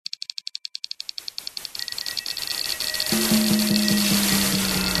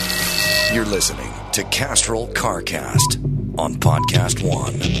You're listening to Castrol CarCast on Podcast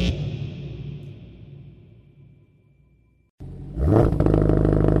One.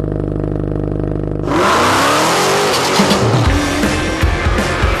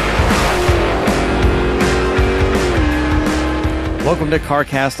 Welcome to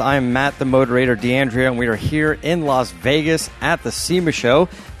CarCast. I'm Matt, the moderator, DeAndrea, and we are here in Las Vegas at the SEMA show.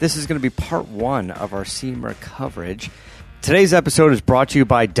 This is going to be part one of our SEMA coverage. Today's episode is brought to you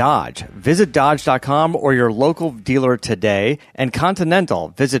by Dodge. Visit Dodge.com or your local dealer today. And Continental.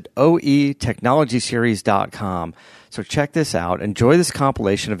 Visit OETechnologySeries.com. So check this out. Enjoy this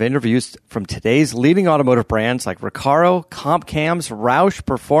compilation of interviews from today's leading automotive brands like Recaro, Comp Cams, Roush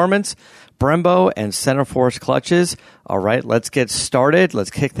Performance, Brembo, and Centerforce Clutches. All right, let's get started. Let's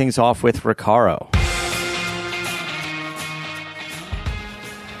kick things off with Recaro.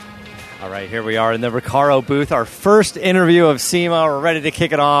 All right, here we are in the Recaro booth, our first interview of SEMA. We're ready to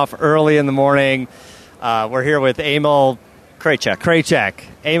kick it off early in the morning. We're here with Emil Krajcek.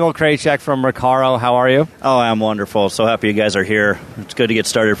 Emil Krajcek from Recaro. How are you? Oh, I'm wonderful. So happy you guys are here. It's good to get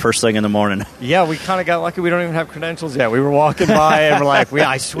started first thing in the morning. Yeah, we kind of got lucky. We don't even have credentials yet. We were walking by and we're like,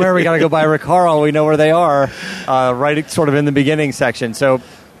 I swear we got to go by Recaro. We know where they are, right sort of in the beginning section. So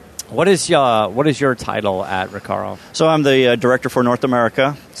what is your title at Recaro? So I'm the director for North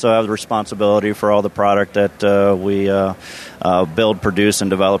America. So I have the responsibility for all the product that we build, produce, and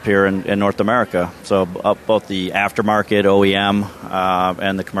develop here in North America. So both the aftermarket, OEM,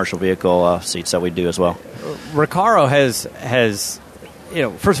 and the commercial vehicle seats that we do as well. Recaro has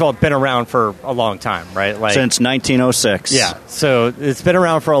first of all, been around for a long time, right? Since 1906. Yeah, so it's been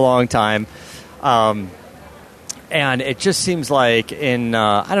around for a long time. And it just seems like in, the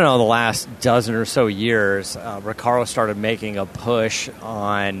last dozen or so years, Recaro started making a push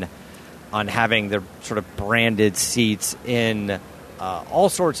on having their sort of branded seats in all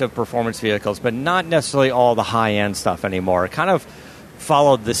sorts of performance vehicles, but not necessarily all the high-end stuff anymore. It kind of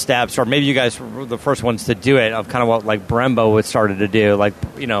followed the steps, or maybe you guys were the first ones to do it, of kind of what like Brembo had started to do. Like,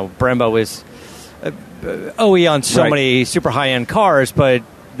 Brembo is OE on so many super high-end cars, but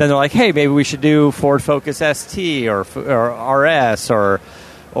then they're like, hey, maybe we should do Ford Focus ST or RS or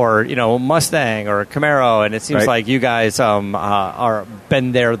Mustang or Camaro, and it seems like you guys are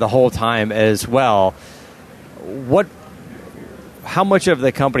been there the whole time as well. How much of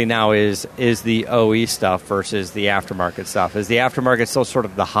the company now is the OE stuff versus the aftermarket stuff? Is the aftermarket still sort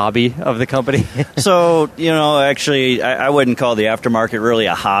of the hobby of the company? So, actually, I wouldn't call the aftermarket really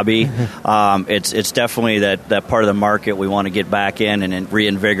a hobby. It's definitely that part of the market we want to get back in and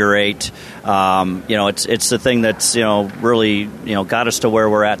reinvigorate. It's the thing that's, really, got us to where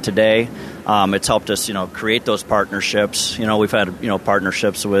we're at today. It's helped us, create those partnerships. We've had,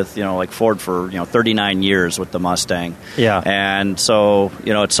 partnerships with, like Ford for, 39 years with the Mustang. Yeah. And so,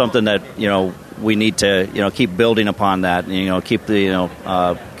 it's something that, we need to, keep building upon that and, keep the,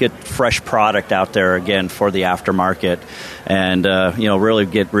 get fresh product out there again for the aftermarket and, really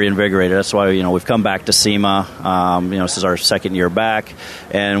get reinvigorated. That's why, we've come back to SEMA. This is our second year back,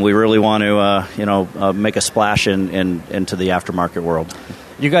 and we really want to, make a splash into the aftermarket world.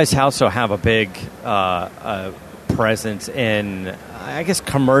 You guys also have a big presence in, I guess,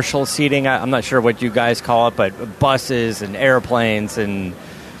 commercial seating. I'm not sure what you guys call it, but buses and airplanes, and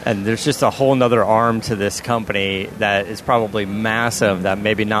there's just a whole nother arm to this company that is probably massive that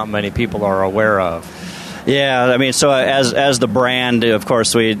maybe not many people are aware of. Yeah, I mean, so as the brand, of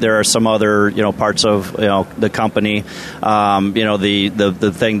course, there are some other parts of the company.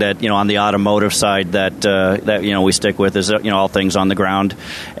 The thing that on the automotive side that we stick with is all things on the ground,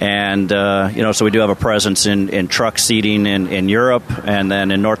 and so we do have a presence in truck seating in Europe, and then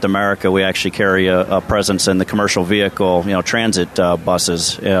in North America we actually carry a presence in the commercial vehicle transit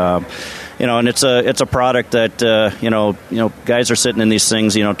buses. And it's a product that guys are sitting in these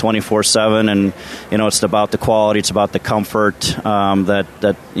things 24/7, and it's about the quality, it's about the comfort that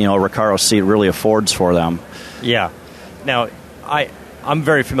Recaro seat really affords for them. Yeah. Now I'm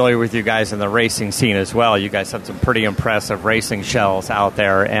very familiar with you guys in the racing scene as well. You guys have some pretty impressive racing shells out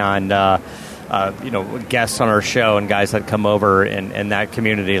there, and guests on our show and guys that come over in that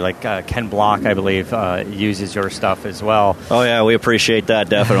community, like Ken Block, I believe, uses your stuff as well. Oh yeah, we appreciate that,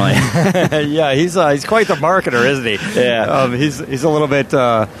 definitely. Yeah, he's quite the marketer, isn't he? Yeah, he's a little bit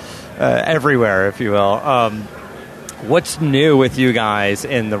everywhere, if you will. What's new with you guys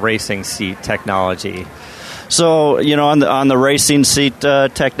in the racing seat technology? So, on the racing seat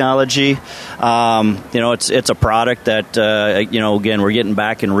technology, it's a product that, again, we're getting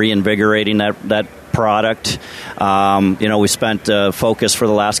back and reinvigorating that product. We spent focus for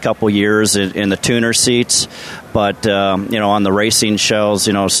the last couple years in the tuner seats, but on the racing shells,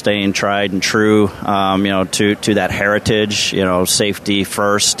 staying tried and true, to that heritage, safety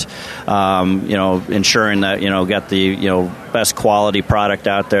first, ensuring that get the best quality product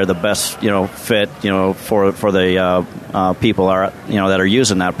out there, the best fit for the people that are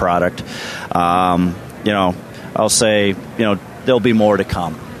using that product. I'll say there'll be more to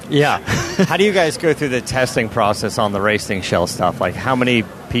come. Yeah. How do you guys go through the testing process on the racing shell stuff? Like, how many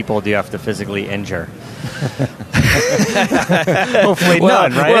people do you have to physically injure? Hopefully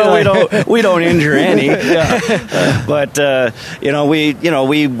none, right? Well, we don't injure any. But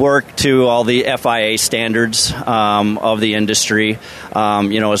we work to all the FIA standards of the industry,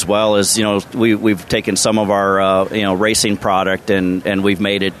 as well as we've taken some of our racing product and we've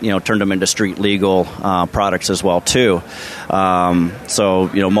made it turned them into street legal products as well too. So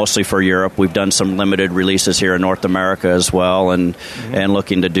mostly for Europe. We've done some limited releases here in North America as well, and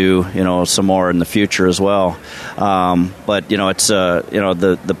looking to do some more in the future as well. But it's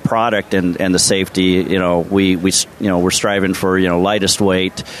the product and the safety. We're striving for lightest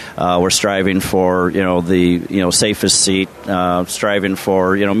weight. We're striving for the safest seat. Striving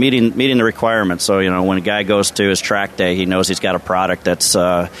for meeting the requirements. So when a guy goes to his track day, he knows he's got a product that's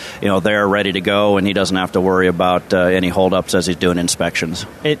there ready to go, and he doesn't have to worry about any holdups as he's doing inspections.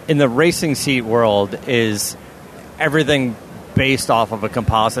 In the racing seat world, is everything based off of a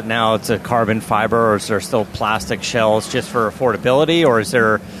composite now? It's a carbon fiber, or is there still plastic shells just for affordability, or is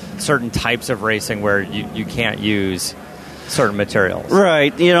there certain types of racing where you can't use certain materials?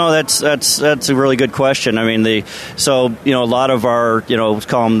 Right. That's a really good question. I mean, a lot of our, let's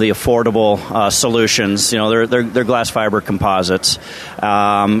call them the affordable solutions, they're glass fiber composites.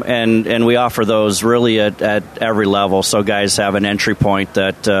 And we offer those really at every level. So guys have an entry point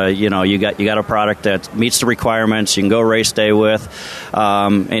that, you got a product that meets the requirements, you can go race day with,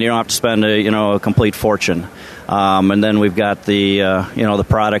 and you don't have to spend a complete fortune. And then we've got the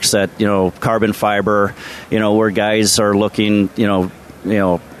products that carbon fiber, where guys are looking,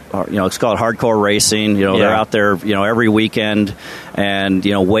 it's called hardcore racing. They're out there, every weekend, and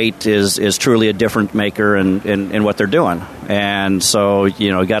weight is truly a different maker in what they're doing. And so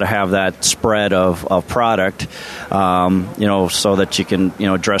you got to have that spread of product, so that you can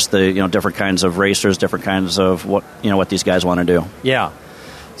address the different kinds of racers, different kinds of what these guys want to do. Yeah.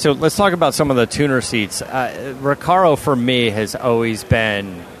 So let's talk about some of the tuner seats. Recaro for me has always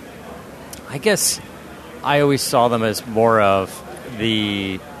been, I guess I always saw them as more of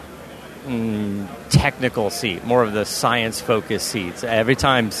the technical seat, more of the science-focused seats. Every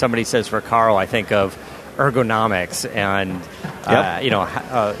time somebody says Recaro, I think of ergonomics and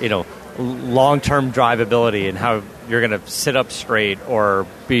long-term drivability and how you're going to sit up straight or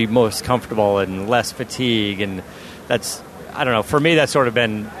be most comfortable and less fatigue. And that's, I don't know, for me that's sort of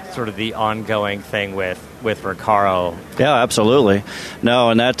been sort of the ongoing thing with Recaro. Yeah, absolutely.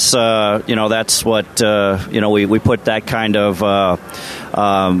 No, and that's that's what we put that kind of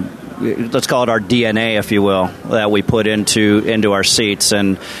let's call it our DNA, if you will, that we put into our seats,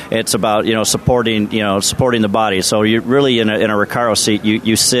 and it's about supporting the body. So you really in a Recaro seat,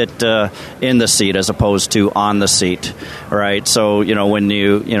 you sit in the seat as opposed to on the seat, right? So when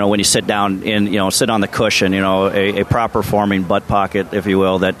you sit down sit on the cushion, a proper forming butt pocket, if you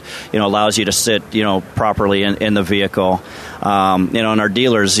will, that allows you to sit properly in the vehicle. And our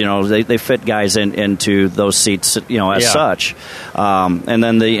dealers, they fit guys into those seats, as such. And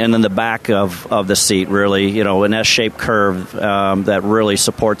then the back of the seat, really, an S-shaped curve that really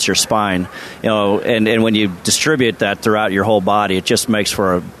supports your spine. And when you distribute that throughout your whole body, it just makes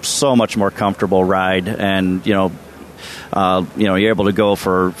for a so much more comfortable ride. And you're able to go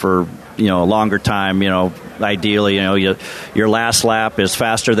for a longer time. Ideally, your last lap is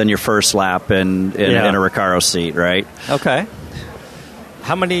faster than your first lap in a Recaro seat, right? Okay.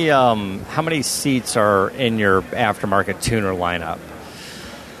 How many seats are in your aftermarket tuner lineup?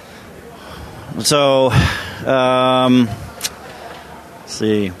 So, let's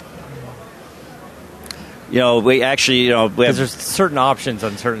see. We actually, because there's certain options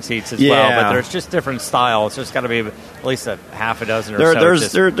on certain seats as well, but there's just different styles. There's got to be at least a half a dozen or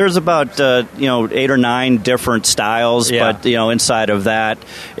so. There's about 8 or 9 different styles, but inside of that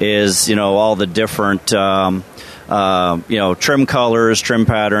is all the different trim colors, trim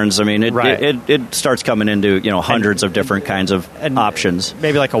patterns. I mean, it starts coming into hundreds of different kinds of options.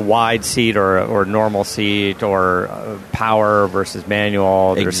 Maybe like a wide seat or normal seat or power versus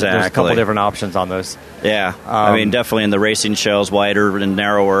manual. There's a couple different options on those. Yeah, I mean, definitely in the racing shells, wider and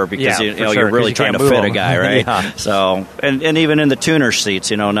narrower because you're really trying to fit a guy, right? Yeah. So, and even in the tuner seats,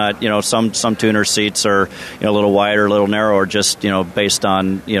 some tuner seats are a little wider, a little narrower, just based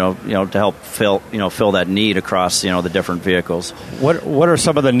on to help fill that need across the different vehicles. What are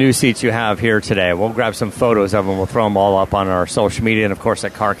some of the new seats you have here today? We'll grab some photos of them. We'll throw them all up on our social media, and of course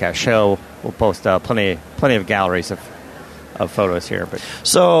at CarCast Show, we'll post plenty of galleries of photos here. But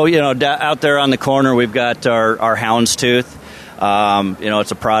so out there on the corner, we've got our Houndstooth.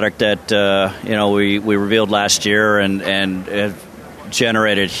 It's a product that we revealed last year and it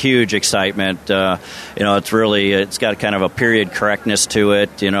generated huge excitement. It's got kind of a period correctness to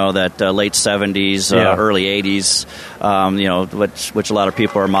it. That late 70s, early 80s. Which a lot of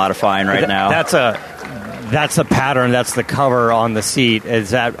people are modifying right now. That's a pattern. That's the cover on the seat.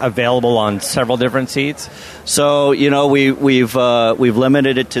 Is that available on several different seats? So we've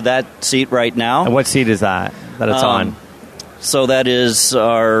limited it to that seat right now. And what seat is that it's on? So that is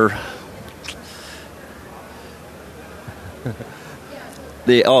our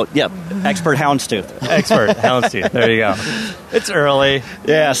Expert Houndstooth. Expert Houndstooth. There you go. It's early.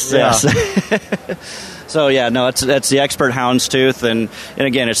 Yes. So it's the Expert Houndstooth, and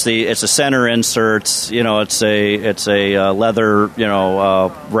again, it's a center inserts. It's a leather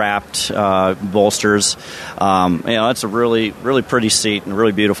wrapped bolsters. It's a really really pretty seat and a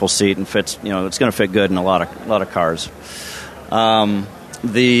really beautiful seat, and fits. It's going to fit good in a lot of cars.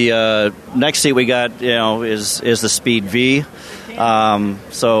 The next seat we got is the Speed V.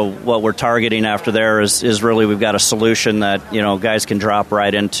 So what we're targeting after there is really we've got a solution that guys can drop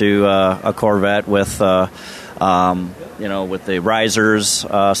right into a Corvette with with the risers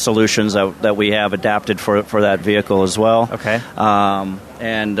solutions that we have adapted for that vehicle as well. Okay.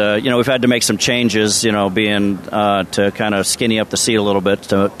 We've had to make some changes, being to kind of skinny up the seat a little bit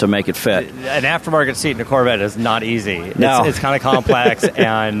to make it fit. An aftermarket seat in a Corvette is not easy. No. It's kind of complex,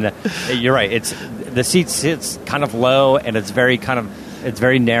 and you're right. The seat sits kind of low, and it's very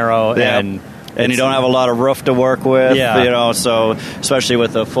narrow, and you don't have a lot of roof to work with, so especially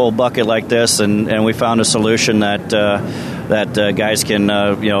with a full bucket like this, and we found a solution that guys can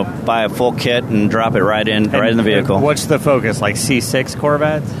buy a full kit and drop it right in the vehicle. What's the focus, like C6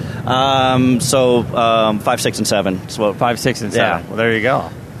 Corvettes? 5, 6, and 7. So 5, 6, and 7. Yeah. Well, there you go.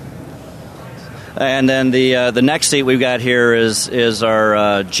 And then the next seat we've got here is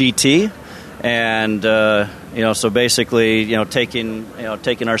our GT, and so basically, taking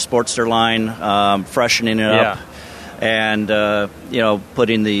our Sportster line, freshening it up, and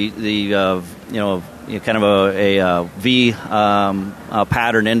putting the kind of a V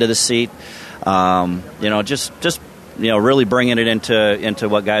pattern into the seat. Just really bringing it into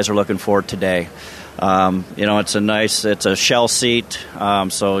what guys are looking for today. It's a shell seat,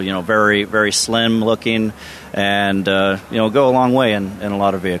 so very very slim looking, and go a long way in a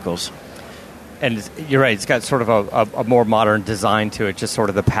lot of vehicles. And you're right, it's got sort of a more modern design to it, just sort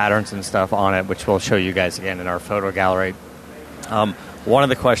of the patterns and stuff on it, which we'll show you guys again in our photo gallery. One of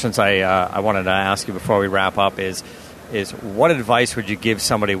the questions I wanted to ask you before we wrap up is what advice would you give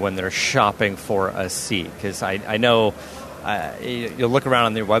somebody when they're shopping for a seat? Because I know you look around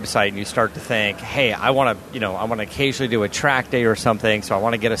on their website and you start to think, hey, I want to occasionally do a track day or something, so I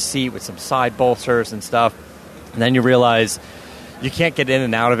want to get a seat with some side bolsters and stuff. And then you realize you can't get in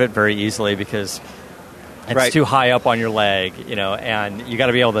and out of it very easily because it's too high up on your leg, and you got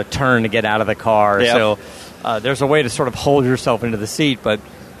to be able to turn to get out of the car. Yep. So there's a way to sort of hold yourself into the seat, but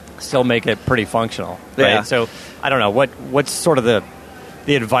still make it pretty functional. Right? Yeah. So I don't know what's sort of the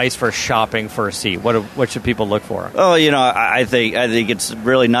advice for shopping for a seat. What should people look for? Oh, I think it's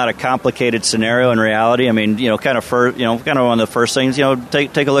really not a complicated scenario in reality. I mean, kind of one of the first things,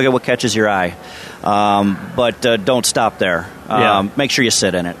 take a look at what catches your eye, but don't stop there. Make sure you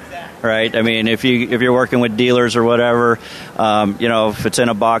sit in it. Right. I mean, if you're working with dealers or whatever, if it's in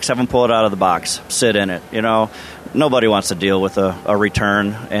a box, have them pull it out of the box. Sit in it. Nobody wants to deal with a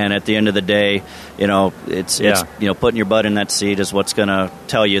return, and at the end of the day, it's putting your butt in that seat is what's going to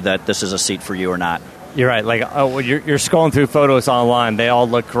tell you that this is a seat for you or not. You're right. Like, you're scrolling through photos online. They all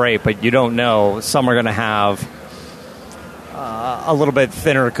look great, but you don't know. Some are going to have a little bit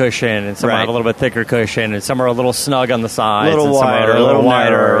thinner cushion, and some have a little bit thicker cushion, and some are a little snug on the sides, a little wider, a little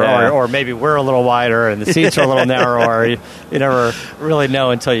wider, narrower, or maybe we're a little wider, and the seats are a little narrower. You never really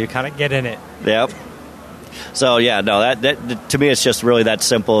know until you kind of get in it. Yep. So yeah, no, that to me it's just really that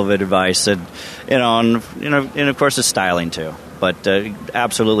simple of advice, and and of course it's styling too. But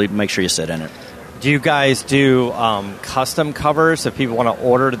absolutely, make sure you sit in it. Do you guys do custom covers if people want to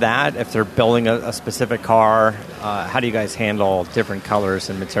order that? If they're building a specific car, how do you guys handle different colors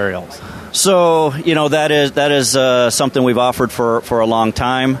and materials? So that is something we've offered for a long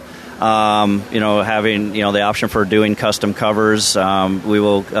time. Having the option for doing custom covers, we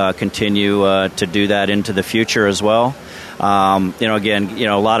will continue to do that into the future as well. Again,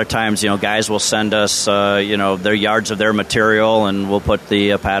 a lot of times, guys will send us, their yards of their material, and we'll put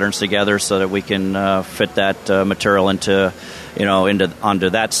the patterns together so that we can fit that material onto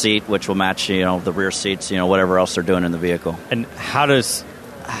that seat, which will match, the rear seats, whatever else they're doing in the vehicle. And how do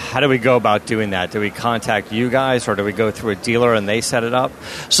we go about doing that? Do we contact you guys, or do we go through a dealer and they set it up?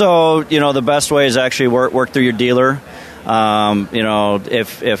 So, the best way is actually work through your dealer.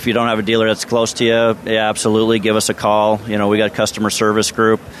 If you don't have a dealer that's close to you, yeah, absolutely, give us a call. We got a customer service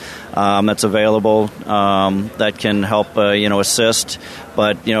group that's available that can help assist.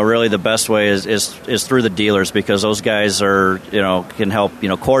 But really the best way is through the dealers, because those guys can help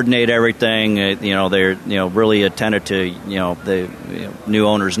coordinate everything. They're really attentive to the new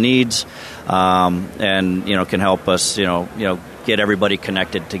owner's needs, and can help us get everybody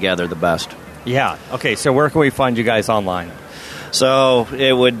connected together the best. Yeah. Okay, so where can we find you guys online? So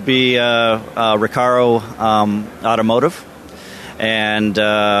it would be Recaro Automotive. And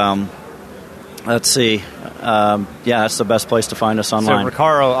let's see. That's the best place to find us online. So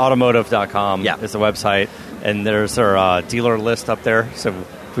RecaroAutomotive.com is the website. And there's our dealer list up there. So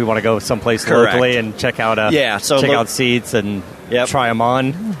if we want to go someplace locally and check out out seats and try them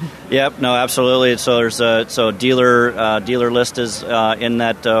on. Yep, no, absolutely. So there's dealer list is in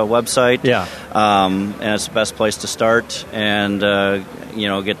that website. Yeah, and it's the best place to start, and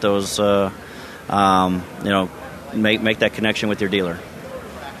get those make that connection with your dealer.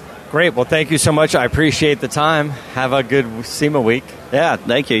 Great. Well, thank you so much. I appreciate the time. Have a good SEMA week. Yeah,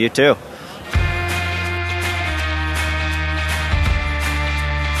 thank you. You too.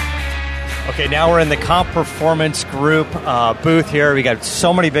 Okay, now we're in the Comp Performance Group booth here. We got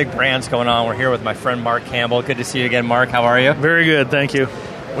so many big brands going on. We're here with my friend Mark Campbell. Good to see you again, Mark. How are you? Very good, thank you.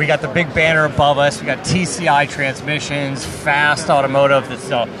 We got the big banner above us. We got TCI transmissions, Fast Automotive. That's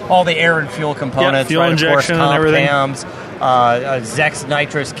all the air and fuel components. Fuel injection and everything. Cams, Zex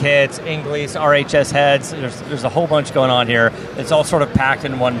nitrous kits, Inglis, RHS heads. There's a whole bunch going on here. It's all sort of packed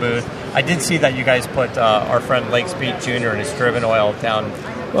in one booth. I did see that you guys put our friend Lake Speed Jr. and his driven oil down.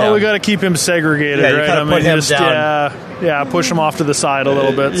 Well, we got to keep him segregated, right? Put him down. Push him off to the side a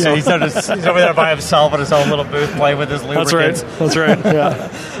little bit. So. He's over there by himself in his own little booth playing with his lubricants. That's right.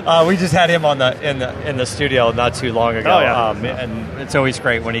 Yeah. We just had him in the studio not too long ago. Oh, yeah. And it's always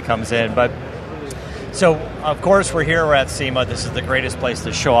great when he comes in. But so, of course, we're at SEMA. This is the greatest place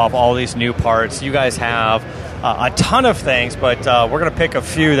to show off all these new parts. You guys have a ton of things, but we're going to pick a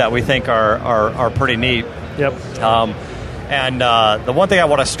few that we think are pretty neat. Yep. And the one thing I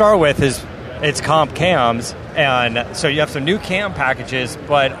want to start with is it's comp cams. And so you have some new cam packages,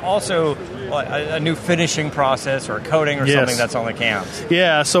 but also a new finishing process or coating or something that's on the cams.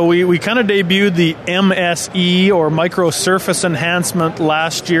 Yeah, so we kind of debuted the MSE, or Micro Surface Enhancement,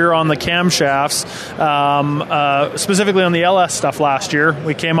 last year on the camshafts, specifically on the LS stuff last year.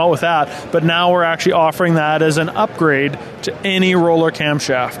 We came out with that, but now we're actually offering that as an upgrade to any roller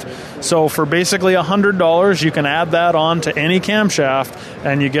camshaft. So for basically $100, you can add that on to any camshaft,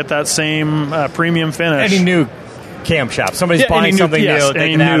 and you get that same premium finish. Any new camshaft. Somebody's buying something new,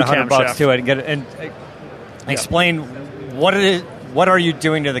 they can add $100 to it and get it. And explain what it is. What are you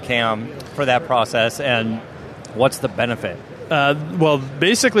doing to the cam for that process, and what's the benefit? Well,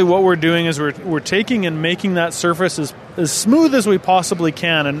 basically what we're doing is we're taking and making that surface as smooth as we possibly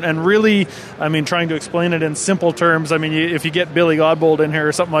can, and really, I mean, trying to explain it in simple terms. I mean, if you get Billy Godbold in here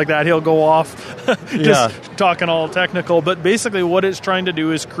or something like that, he'll go off talking all technical. But basically what it's trying to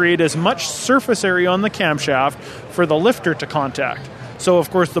do is create as much surface area on the camshaft for the lifter to contact. So, of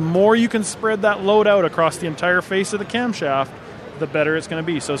course, the more you can spread that load out across the entire face of the camshaft, the better it's going to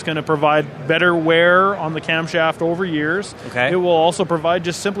be. So it's going to provide better wear on the camshaft over years. Okay. It will also provide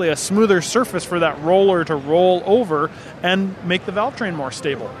just simply a smoother surface for that roller to roll over and make the valve train more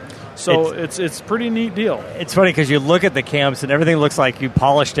stable. So it's a pretty neat deal. It's funny because you look at the cams and everything looks like you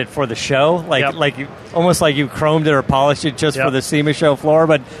polished it for the show, like you, almost like you chromed it or polished it just for the SEMA show floor,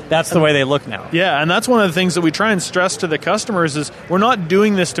 but that's the way they look now. Yeah, and that's one of the things that we try and stress to the customers is we're not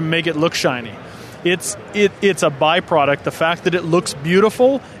doing this to make it look shiny. It's a byproduct. The fact that it looks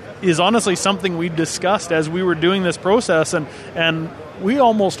beautiful is honestly something we discussed as we were doing this process, and we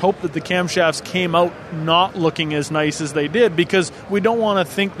almost hope that the camshafts came out not looking as nice as they did, because we don't want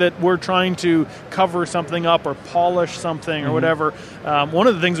to think that we're trying to cover something up or polish something or whatever. One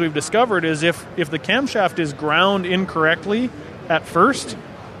of the things we've discovered is if the camshaft is ground incorrectly at first,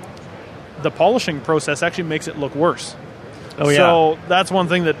 the polishing process actually makes it look worse. So that's one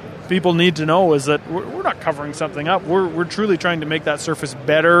thing that people need to know, is that we're not covering something up. We're truly trying to make that surface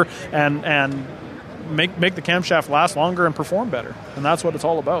better and make the camshaft last longer and perform better. And that's what it's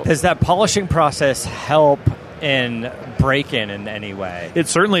all about. Does that polishing process help in break-in in any way? It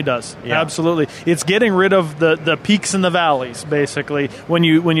certainly does. Yeah. Absolutely. It's getting rid of the peaks and the valleys, basically. When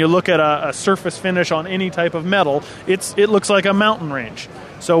you look at a surface finish on any type of metal, it looks like a mountain range.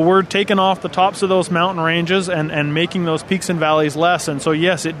 So we're taking off the tops of those mountain ranges and making those peaks and valleys less. And so,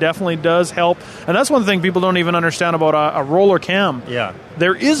 yes, it definitely does help. And that's one thing people don't even understand about a roller cam. Yeah.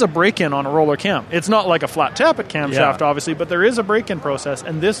 There is a break-in on a roller cam. It's not like a flat tappet camshaft, obviously, but there is a break-in process,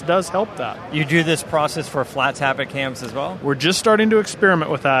 and this does help that. You do this process for flat tappet cams as well? We're just starting to experiment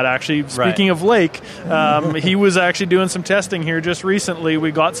with that, actually. Speaking of Lake, he was actually doing some testing here just recently.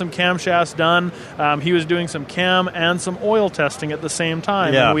 We got some camshafts done. He was doing some cam and some oil testing at the same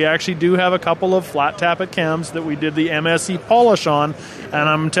time. Yeah. And we actually do have a couple of flat tappet cams that we did the MSE polish on, and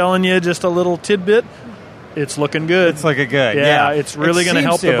I'm telling you, just a little tidbit, it's looking good. It's looking good. Yeah, it's really going to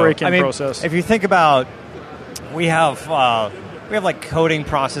help the break-in process. If you think about, we have like coating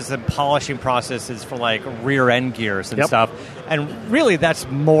process and polishing processes for like rear end gears and stuff, and really that's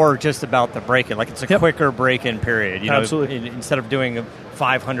more just about the break-in. Like it's a quicker break-in period. You know, absolutely. Instead of doing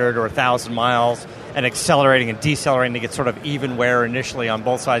 500 or 1,000 miles and accelerating and decelerating to get sort of even wear initially on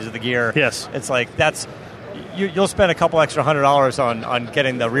both sides of the gear. Yes, it's like that's. You'll spend a couple extra $100 on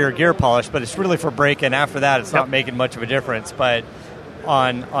getting the rear gear polished, but it's really for break-in. After that, it's not making much of a difference. But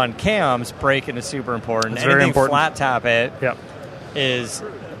on cams, break-in is super important. It's very important. Flat tap it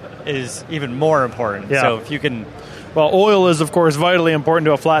is even more important. Yeah. So if you can... Well, oil is, of course, vitally important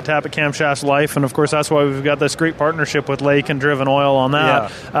to a flat tappet camshaft's life, and, of course, that's why we've got this great partnership with Lake and Driven Oil on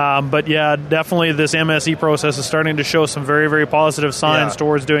that. Yeah. But, definitely this MSE process is starting to show some very, very positive signs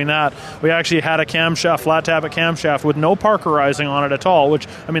towards doing that. We actually had a camshaft, flat tappet camshaft, with no parkerizing on it at all, which,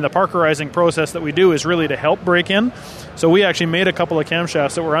 the parkerizing process that we do is really to help break in. So we actually made a couple of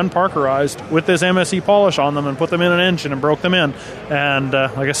camshafts that were unparkerized with this MSE polish on them and put them in an engine and broke them in. And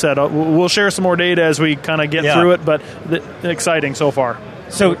like I said, we'll share some more data as we kind of get through it, but exciting so far.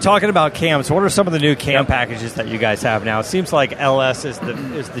 So talking about cams, what are some of the new cam packages that you guys have now? It seems like LS is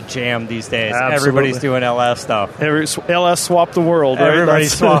the jam these days. Absolutely. Everybody's doing LS stuff. LS swapped the world, right? Everybody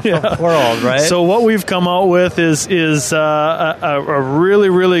swapped the world, right? So what we've come out with is a really,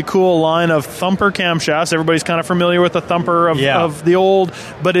 really cool line of thumper camshafts. Everybody's kind of familiar with the thumper of the old,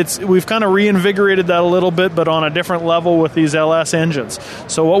 but we've kind of reinvigorated that a little bit, but on a different level with these LS engines.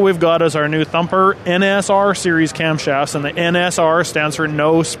 So what we've got is our new thumper NSR series camshafts, and the NSR stands for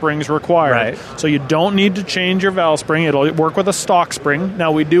no springs required. Right. So you don't need to change your valve spring. It'll work with a stock spring.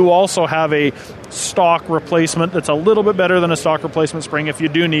 Now, we do also have a stock replacement that's a little bit better than a stock replacement spring if you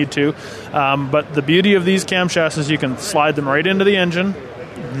do need to. But the beauty of these camshafts is you can slide them right into the engine.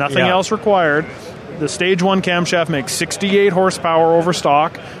 Nothing else required. The Stage 1 camshaft makes 68 horsepower over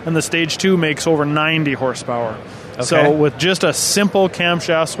stock, and the Stage 2 makes over 90 horsepower. Okay. So with just a simple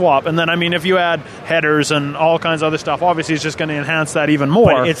camshaft swap, and then, if you add headers and all kinds of other stuff, obviously it's just going to enhance that even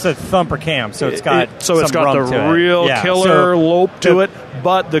more. But it's a thumper cam, so it's got the real killer lope to it,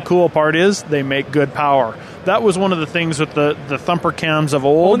 but the cool part is they make good power. That was one of the things with the thumper cams of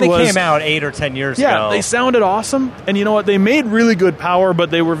old. When they came out 8 or 10 years ago. Yeah, they sounded awesome, and you know what? They made really good power,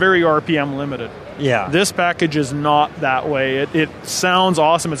 but they were very RPM limited. Yeah. This package is not that way. It sounds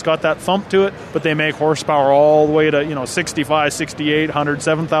awesome. It's got that thump to it, but they make horsepower all the way to 65, 68, 100,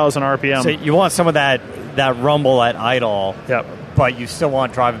 7,000 RPM. So you want some of that rumble at idle, but you still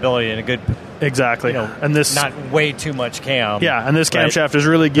want drivability and a good... Exactly. And this not way too much cam. Yeah, and this camshaft is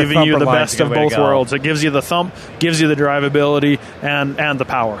really giving you the best of both worlds. It gives you the thump, gives you the drivability, and the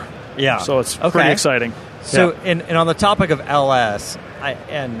power. Yeah. So it's pretty exciting. So, and on the topic of LS, I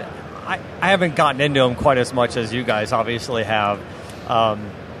haven't gotten into them quite as much as you guys obviously have.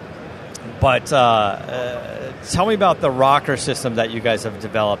 But tell me about the rocker system that you guys have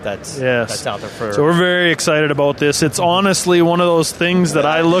developed that's out there for... So we're very excited about this. It's honestly one of those things that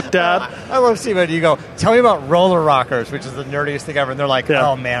I looked at. I love seeing when you go, tell me about roller rockers, which is the nerdiest thing ever. And they're like,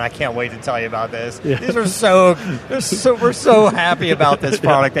 oh, man, I can't wait to tell you about this. Yeah. These are we're so happy about this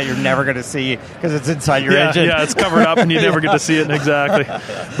product that you're never going to see because it's inside your engine. Yeah, it's covered up and you never get to see it exactly.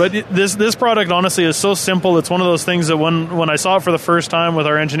 But this product, honestly, is so simple. It's one of those things that when I saw it for the first time with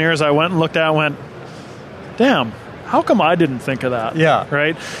our engineers, I went and looked at and went, damn, how come I didn't think of that? Yeah.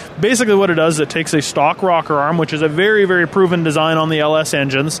 Right? Basically what it does is it takes a stock rocker arm, which is a very, very proven design on the LS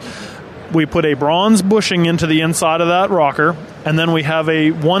engines. We put a bronze bushing into the inside of that rocker, and then we have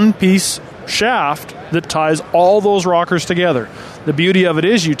a one-piece shaft that ties all those rockers together. The beauty of it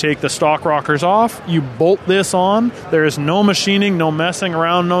is you take the stock rockers off, you bolt this on, there is no machining, no messing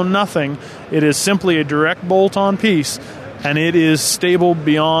around, no nothing. It is simply a direct bolt-on piece, and it is stable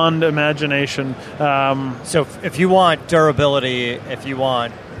beyond imagination. So if you want durability, if you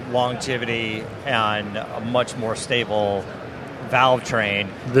want longevity and a much more stable valve train,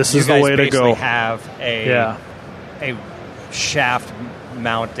 this is the way to go. You have a shaft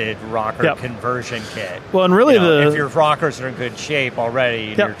mounted rocker conversion kit. Well, and really if your rockers are in good shape already,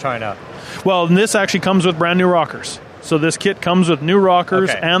 and you're trying to... Well, and this actually comes with brand new rockers. So this kit comes with new rockers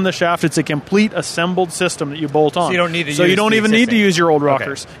and the shaft. It's a complete assembled system that you bolt on. So you don't need to So use you don't even need to use your old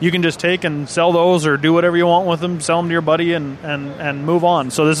rockers. Okay. You can just take and sell those or do whatever you want with them, sell them to your buddy and move on.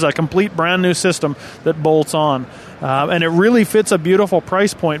 So this is a complete brand new system that bolts on. And it really fits a beautiful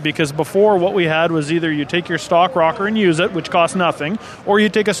price point, because before what we had was either you take your stock rocker and use it, which costs nothing, or you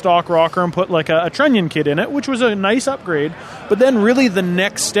take a stock rocker and put like a trunnion kit in it, which was a nice upgrade. But then really the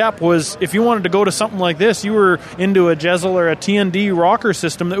next step was, if you wanted to go to something like this, you were into a Jezel or a T&D rocker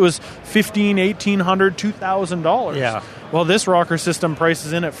system that was $1,500, $1,800, $2,000. Yeah. Well, this rocker system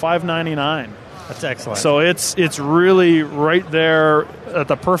prices in at $599. That's excellent. So it's really right there at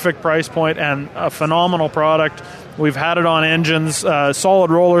the perfect price point and a phenomenal product. We've had it on engines,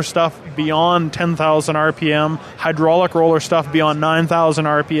 solid roller stuff beyond 10,000 RPM, hydraulic roller stuff beyond 9,000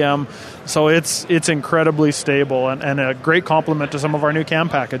 RPM. So it's incredibly stable and a great complement to some of our new cam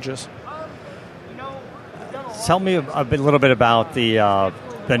packages. Tell me a little bit about the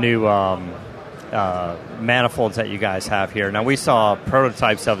new manifolds that you guys have here. Now, we saw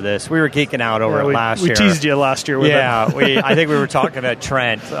prototypes of this. We were geeking out over it last year. We teased you last year with it. I think we were talking to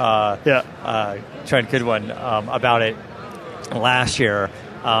Trent, Trent Goodwin, about it last year.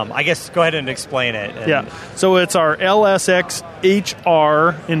 I guess go ahead and explain it. So it's our LSX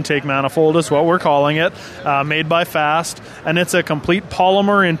HR intake manifold is what we're calling it, made by Fast, and it's a complete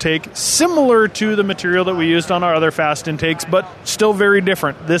polymer intake similar to the material that we used on our other Fast intakes, but still very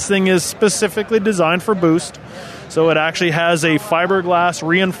different. This thing is specifically designed for boost. So it actually has a fiberglass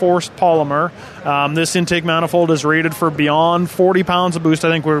reinforced polymer. This intake manifold is rated for beyond 40 pounds of boost. I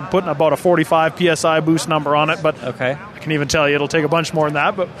think we're putting about a 45 PSI boost number on it, but I can even tell you it'll take a bunch more than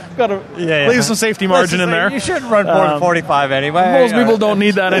that, but we've got to leave some safety margin in there. You shouldn't run more than 45 anyway. Most people don't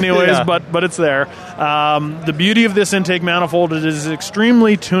need that anyways, but it's there. The beauty of this intake manifold is it is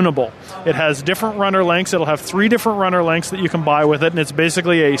extremely tunable. It has different runner lengths. It'll have 3 different runner lengths that you can buy with it, and it's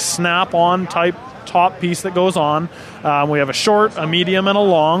basically a snap-on type top piece that goes on. We have a short, a medium, and a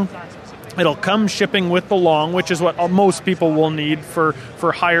long. It'll come shipping with the long, which is what most people will need for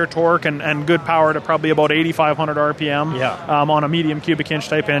higher torque and good power to probably about 8,500 RPM on a medium cubic inch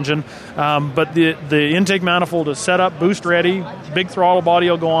type engine. But the intake manifold is set up, boost ready, big throttle body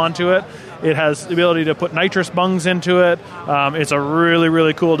will go onto it. It has the ability to put nitrous bungs into it. It's a really,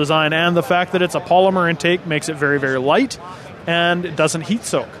 really cool design. And the fact that it's a polymer intake makes it very, very light, and it doesn't heat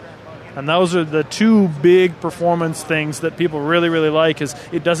soak. And those are the 2 big performance things that people really, really like, is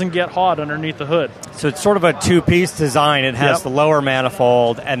it doesn't get hot underneath the hood. So it's sort of a 2-piece design. It has the lower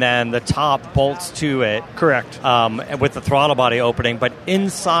manifold, and then the top bolts to it. Correct. With the throttle body opening. But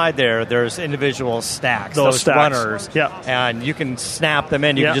inside there's individual stacks, those stacks. runners. Yeah. And you can snap them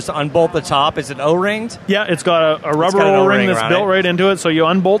in. You can just unbolt the top. Is it O-ringed? Yeah, it's got a rubber O-ring that's built right into it. So you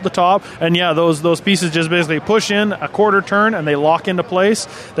unbolt the top, and those pieces just basically push in a quarter turn, and they lock into place.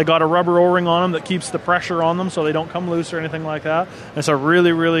 They got a rubber O-ring on them that keeps the pressure on them so they don't come loose or anything like that. It's a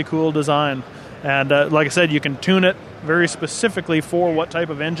really, really cool design. And like I said, you can tune it very specifically for what type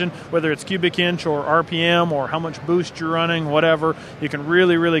of engine, whether it's cubic inch or RPM or how much boost you're running, whatever. You can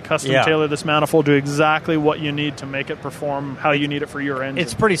really, really custom tailor this manifold to exactly what you need to make it perform how you need it for your engine.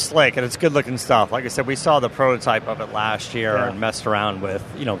 It's pretty slick, and it's good-looking stuff. Like I said, we saw the prototype of it last year and messed around with,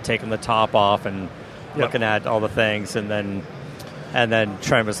 taking the top off and looking at all the things, and then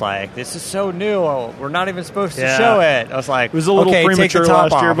Trent was like, "This is so new. We're not even supposed to show it." I was like, "It was a little premature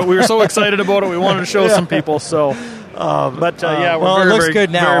last year, but we were so excited about it. We wanted to show some people." So, we're it looks good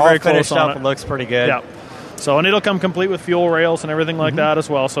now. Very, all very finished close on up. it. It looks pretty good. Yeah. So, and it'll come complete with fuel rails and everything like that as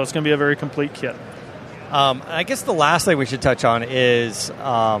well. So it's going to be a very complete kit. I guess the last thing we should touch on is,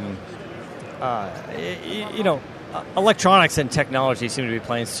 electronics and technology seem to be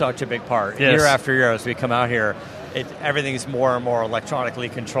playing such a big part year after year as we come out here. Everything's more and more electronically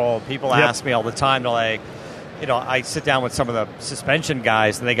controlled. People ask me all the time, they're like, I sit down with some of the suspension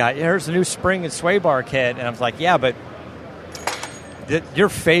guys, and they got, here's a new spring and sway bar kit, and I'm like, yeah, but your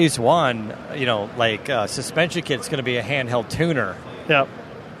phase one, suspension kit's going to be a handheld tuner. Yep.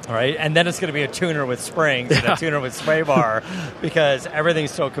 Right, and then it's going to be a tuner with springs and a tuner with sway bar because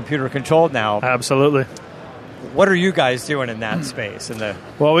everything's so computer controlled now. Absolutely. What are you guys doing in that space?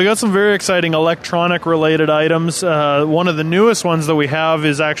 Well, we got some very exciting electronic-related items. One of the newest ones that we have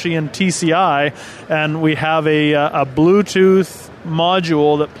is actually in TCI, and we have a Bluetooth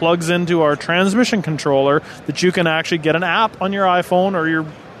module that plugs into our transmission controller that you can actually get an app on your iPhone or your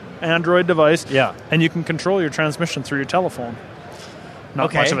Android device, and you can control your transmission through your telephone.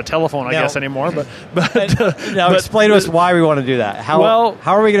 Not much of a telephone, I guess, anymore. But now explain to us why we want to do that. How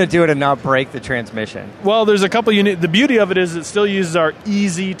are we going to do it and not break the transmission? Well, there's a couple the beauty of it is it still uses our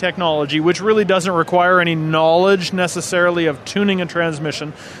easy technology, which really doesn't require any knowledge necessarily of tuning a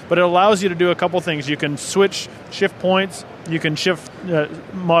transmission, but it allows you to do a couple things. You can switch shift points. You can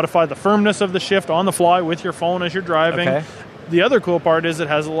modify the firmness of the shift on the fly with your phone as you're driving. Okay. The other cool part is it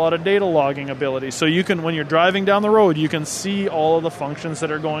has a lot of data logging ability. So you can, when you're driving down the road, you can see all of the functions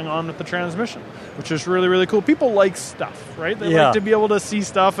that are going on with the transmission, which is really, really cool. People like stuff, right? They like to be able to see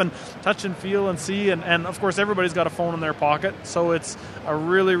stuff and touch and feel and see. And of course, everybody's got a phone in their pocket. So it's a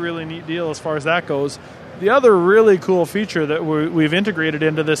really, really neat deal as far as that goes. The other really cool feature that we've integrated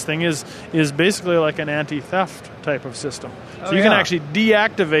into this thing is basically like an anti-theft type of system. So you can actually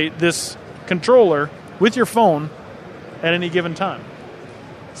deactivate this controller with your phone at any given time.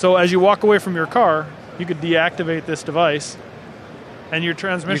 So as you walk away from your car, you could deactivate this device, and your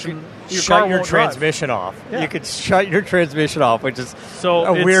transmission, shut your transmission off. Yeah. You could shut your transmission off, which is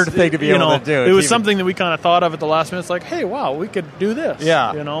a weird thing to be able to do. It was something that we kind of thought of at the last minute. It's like, hey, wow, we could do this.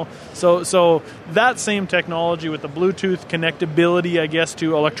 Yeah. So that same technology with the Bluetooth connectability, I guess,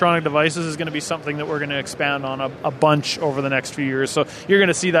 to electronic devices is going to be something that we're going to expand on a bunch over the next few years. So you're going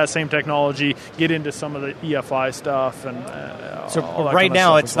to see that same technology get into some of the EFI stuff. And so right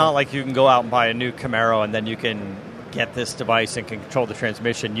now, it's not like you can go out and buy a new Camaro and then you can get this device and can control the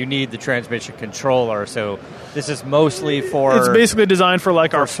transmission. You need the transmission controller, so this is mostly for... It's basically designed for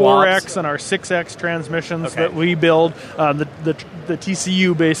like our 4X and our 6X transmissions that we build. The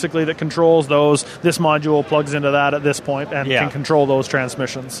TCU basically that controls those, this module plugs into that at this point and can control those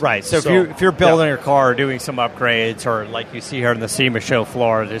transmissions. Right, so if you're building your car or doing some upgrades, or like you see here in the SEMA show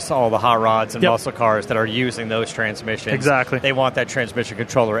floor, there's all the hot rods and muscle cars that are using those transmissions. Exactly. They want that transmission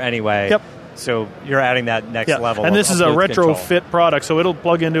controller anyway. Yep. So you're adding that next level. And this is a retrofit product, so it'll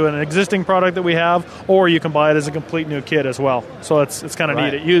plug into an existing product that we have, or you can buy it as a complete new kit as well. So it's kind of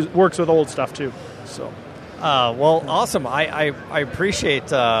neat. It works with old stuff too. So. Well, awesome. I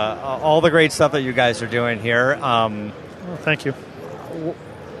appreciate all the great stuff that you guys are doing here. Thank you.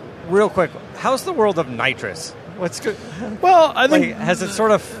 Real quick, how's the world of nitrous? What's good? Well, I think has it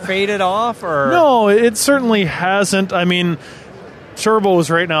sort of faded off, or no? It certainly hasn't. I mean, turbos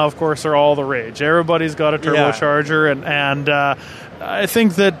right now, of course, are all the rage. Everybody's got a turbocharger, and I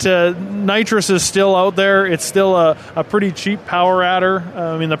think that nitrous is still out there. It's still a pretty cheap power adder.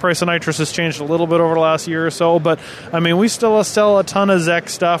 I mean, the price of nitrous has changed a little bit over the last year or so, but I mean, we still sell a ton of ZEC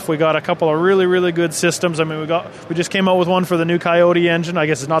stuff. We got a couple of really, really good systems. I mean, we just came out with one for the new Coyote engine. I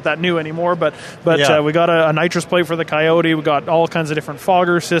guess it's not that new anymore, but we got a nitrous plate for the Coyote. We got all kinds of different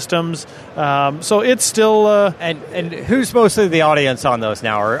fogger systems. So it's still and who's mostly the audience on those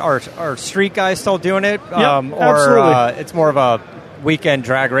now? Are street guys still doing it? Absolutely. It's more of a weekend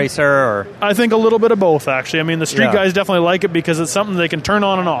drag racer, or I think a little bit of both, actually. I mean, the street guys definitely like it because it's something they can turn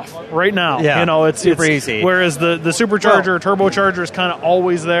on and off right now. It's super easy. Whereas the supercharger or turbocharger is kind of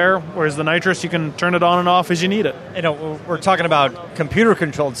always there, whereas the nitrous, you can turn it on and off as you need it. We're talking about computer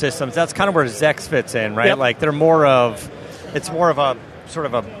controlled systems. That's kind of where ZEX fits in, right? Yep. Like it's more of a sort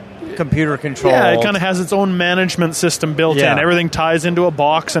of a computer control. Yeah, it kind of has its own management system built in. Everything ties into a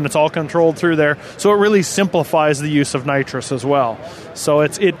box and it's all controlled through there. So it really simplifies the use of nitrous as well. So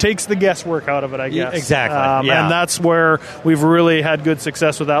it takes the guesswork out of it, I guess. Exactly. And that's where we've really had good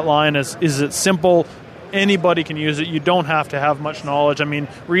success with that line is it's simple. Anybody can use it. You don't have to have much knowledge. I mean,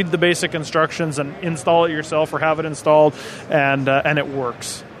 read the basic instructions and install it yourself or have it installed, and it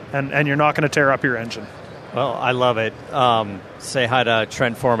works. And you're not going to tear up your engine. Well, I love it. Say hi to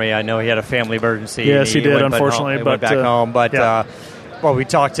Trent for me. I know he had a family emergency. Yes, he did, unfortunately. Went back home. But Well, we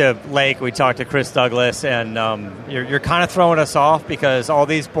talked to Lake, we talked to Chris Douglas, and you're kind of throwing us off because all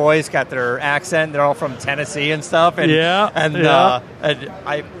these boys got their accent. They're all from Tennessee and stuff. And, and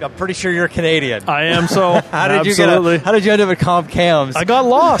I'm pretty sure you're Canadian. I am. So how did you end up at Comp Cams? I got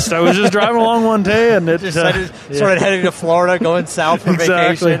lost. I was just driving along one day and it started heading to Florida, going south for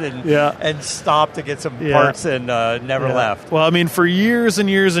vacation, and stopped to get some parts and never left. Well, I mean, for years and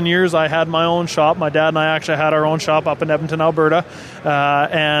years and years, I had my own shop. My dad and I actually had our own shop up in Edmonton, Alberta.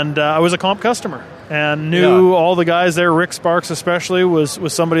 And I was a Comp customer and knew all the guys there. Rick Sparks especially was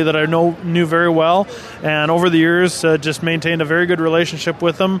somebody that I knew very well, and over the years just maintained a very good relationship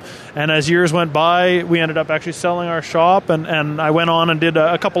with them. And as years went by, we ended up actually selling our shop, and I went on and did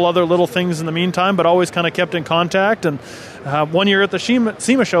a couple other little things in the meantime, but always kind of kept in contact. And one year at the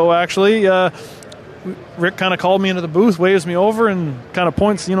SEMA show, actually, Rick kind of called me into the booth, waves me over, and kind of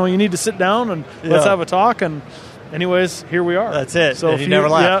points, you need to sit down and let's have a talk. And anyways, here we are. That's it. So you never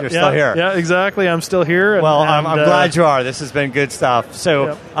left. You're still here. Yeah, exactly. I'm still here. I'm glad you are. This has been good stuff.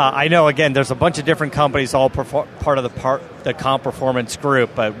 So I know, again, there's a bunch of different companies all part of the Comp Performance group,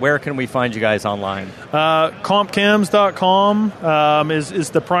 but where can we find you guys online? Compcams.com is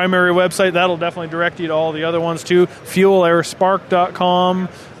the primary website. That'll definitely direct you to all the other ones too. FuelAirSpark.com.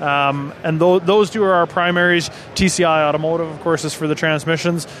 And those two are our primaries. TCI Automotive, of course, is for the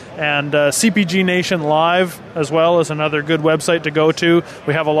transmissions. And CPG Nation Live as well is another good website to go to.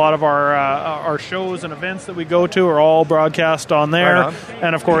 We have a lot of our shows and events that we go to are all broadcast on there. Right on.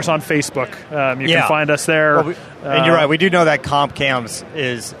 And, of course, on Facebook. You can find us there. Well, and you're right. We do know that Comp Cams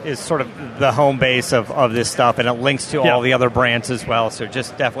is sort of the home base of this stuff, and it links to all the other brands as well. So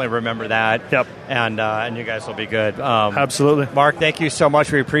just definitely remember that. Yep. And you guys will be good. Absolutely. Mark, thank you so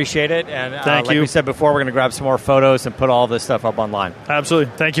much. We appreciate it. And thank you. Like we said before, we're going to grab some more photos and put all this stuff up online.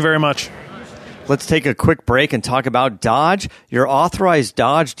 Absolutely. Thank you very much. Let's take a quick break and talk about Dodge. Your authorized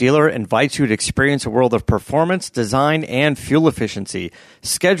Dodge dealer invites you to experience a world of performance, design, and fuel efficiency.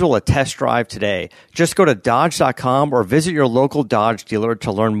 Schedule a test drive today. Just go to Dodge.com or visit your local Dodge dealer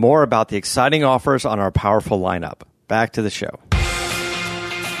to learn more about the exciting offers on our powerful lineup. Back to the show.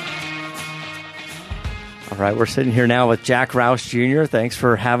 All right, we're sitting here now with Jack Roush Jr. Thanks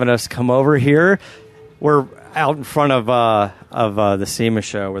for having us come over here. We're out in front of the SEMA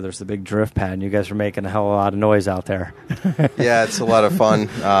show where there's the big drift pad, and you guys are making a hell of a lot of noise out there. Yeah, it's a lot of fun.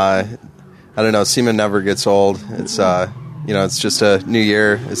 I don't know, SEMA never gets old. It's it's just a new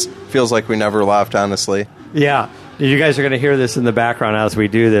year. It feels like we never left, honestly. Yeah. You guys are going to hear this in the background as we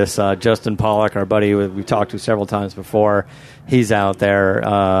do this. Justin Pollock, our buddy we've talked to several times before, he's out there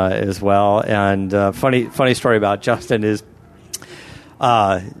as well. And funny story about Justin is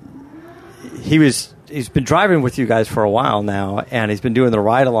he's been driving with you guys for a while now, and he's been doing the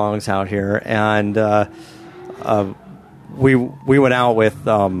ride-alongs out here. And we went out with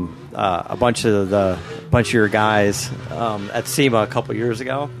a bunch of your guys at SEMA a couple years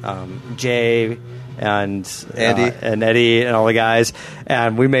ago. Jay and Andy and Eddie and all the guys,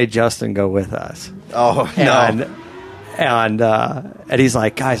 and we made Justin go with us. Oh no! And Eddie's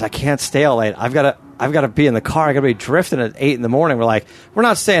like, guys, I can't stay out late. I've got to be in the car. I got to be drifting at 8 in the morning. We're like, we're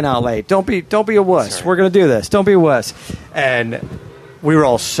not staying out late. Don't be a wuss. Sorry. We're going to do this. Don't be a wuss. And we were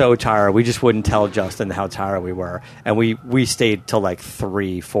all so tired. We just wouldn't tell Justin how tired we were. And we stayed till like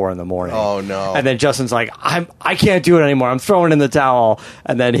 3, 4 in the morning. Oh, no. And then Justin's like, I can't do it anymore. I'm throwing in the towel.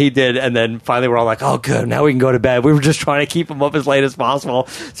 And then he did. And then finally we're all like, oh, good. Now we can go to bed. We were just trying to keep him up as late as possible.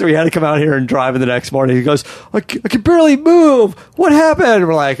 So we had to come out here and drive in the next morning. He goes, I can barely move. What happened? And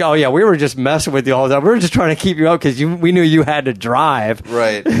we're like, oh, yeah, we were just messing with you all the time. We were just trying to keep you up because we knew you had to drive.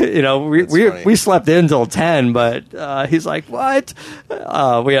 Right. We slept in till 10, but he's like, what?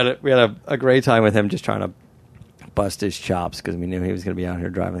 We had a great time with him, just trying to bust his chops because we knew he was going to be out here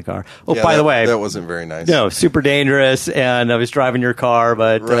driving the car. Oh, yeah, by the way, that wasn't very nice. No, super dangerous, and I was driving your car,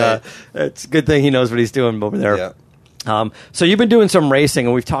 but it's a good thing he knows what he's doing over there. Yeah. So you've been doing some racing,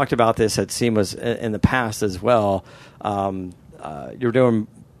 and we've talked about this at SEMA's in the past as well. You're doing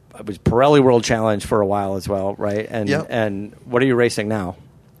it was Pirelli World Challenge for a while as well, right? And what are you racing now?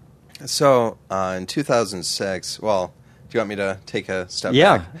 So in 2006, well. Do you want me to take a step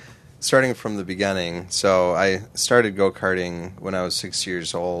back? Starting from the beginning. So I started go-karting when I was 6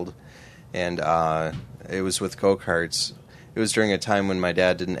 years old, and it was with go-karts. It was during a time when my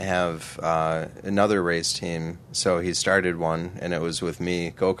dad didn't have another race team, so he started one, and it was with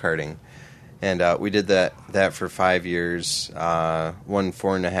me go-karting. And we did that for 5 years, won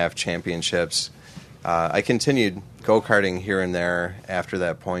 4.5 championships. I continued go-karting here and there after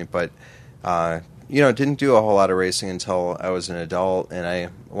that point, but didn't do a whole lot of racing until I was an adult, and I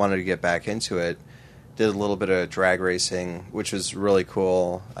wanted to get back into it. did a little bit of drag racing, which was really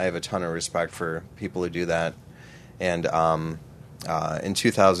cool. I have a ton of respect for people who do that. And in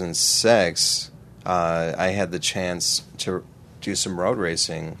 2006, I had the chance to do some road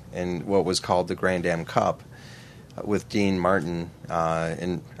racing in what was called the Grand Am Cup with Dean Martin.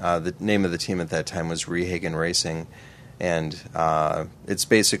 And the name of the team at that time was Rehagen Racing. And it's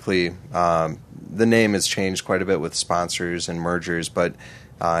basically, the name has changed quite a bit with sponsors and mergers, but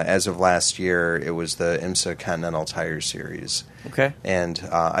as of last year, it was the IMSA Continental Tire Series. Okay. And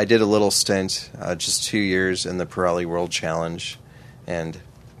I did a little stint, just 2 years, in the Pirelli World Challenge. And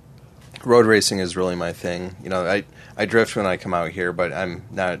road racing is really my thing. You know, I drift when I come out here, but I'm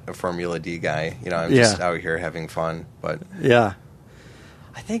not a Formula D guy. You know, I'm just out here having fun. But yeah,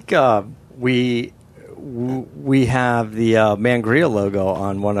 I think we have the Mangria logo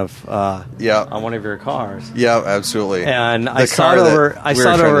on one of your cars. Yeah, absolutely. And the I saw it over. I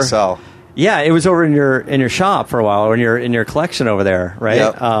saw it over. To sell. Yeah, it was over in your shop for a while, or in your collection over there, right?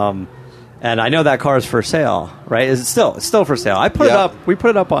 Yep. And I know that car is for sale, right? Is it still? It's still for sale. I put it up. We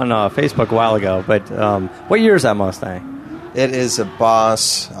put it up on Facebook a while ago. But what year is that Mustang? It is a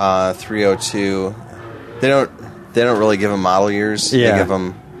Boss 302. They don't really give them model years. Yeah. They give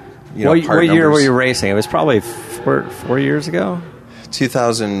them what part year numbers. were you racing? It was probably 4 years ago.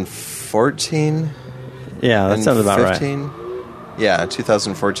 2014. Yeah, that sounds about 15. right. Yeah,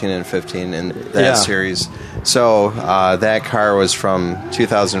 2014 and 15 in that series. So that car was from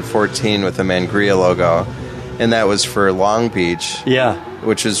 2014 with the Mangria logo, and that was for Long Beach. Yeah,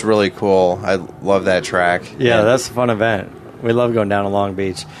 which is really cool. I love that track. Yeah, that's a fun event. We love going down to Long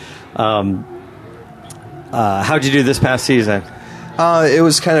Beach. How'd you do this past season? It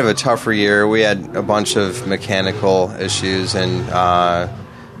was kind of a tougher year. We had a bunch of mechanical issues, and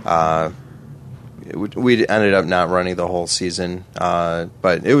we ended up not running the whole season.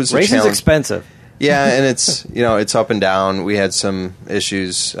 But it was racing's expensive. Yeah, and it's up and down. We had some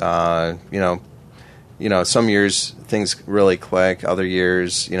issues. Some years things really click. Other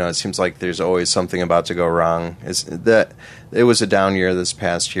years, it seems like there's always something about to go wrong. It was a down year this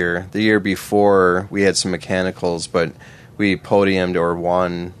past year. The year before, we had some mechanicals, but we podiumed or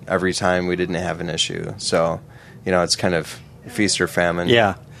won every time we didn't have an issue. So, it's kind of feast or famine.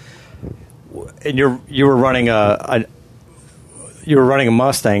 Yeah. And you were running a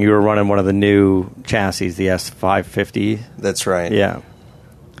Mustang. You were running one of the new chassis, the S550. That's right. Yeah.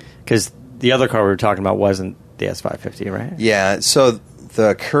 Because the other car we were talking about wasn't the S550, right? Yeah. So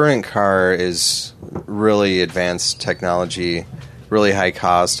the current car is really advanced technology, really high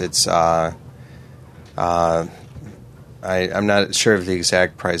cost. It's I'm not sure of the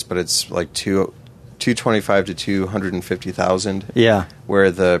exact price, but it's like $225,000 to $250,000. Yeah. Where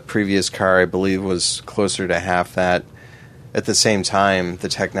the previous car, I believe, was closer to half that. At the same time, the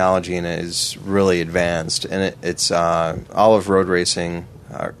technology in it is really advanced, and it's all of road racing,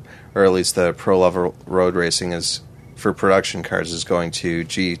 or at least the pro level road racing is for production cars is going to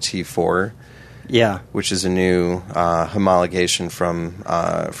GT4. Yeah. Which is a new homologation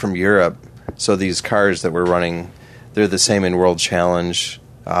from Europe. So these cars that we're running, they're the same in World Challenge,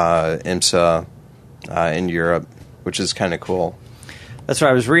 IMSA, in Europe, which is kind of cool. That's right.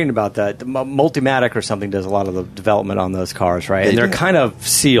 I was reading about that. Multimatic or something does a lot of the development on those cars, right? And they're kind of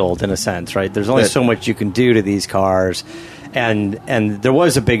sealed in a sense, right? There's only so much you can do to these cars, and there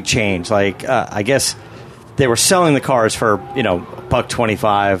was a big change. Like I guess they were selling the cars for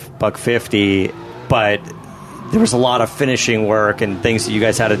 $125, $150, but there was a lot of finishing work and things that you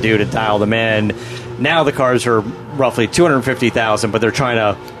guys had to do to dial them in. Now the cars are roughly $250,000, but they're trying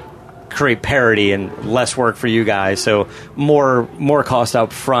to create parity and less work for you guys. So more cost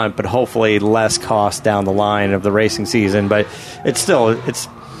up front, but hopefully less cost down the line of the racing season. But it's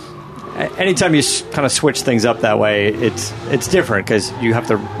anytime you kind of switch things up that way, it's different because you have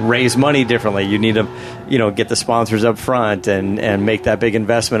to raise money differently. You need to get the sponsors up front and make that big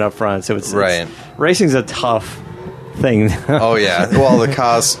investment up front. So it's racing's a tough thing. Oh yeah. Well, the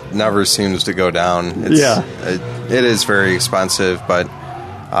cost never seems to go down. It is very expensive, but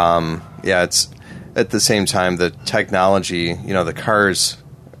it's at the same time the technology, the cars,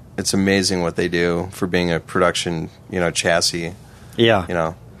 it's amazing what they do for being a production, chassis.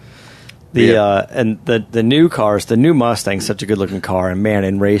 Yeah. And the new cars, the new Mustang's such a good looking car, and man,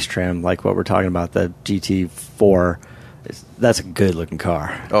 in race trim, like what we're talking about, the GT4, that's a good looking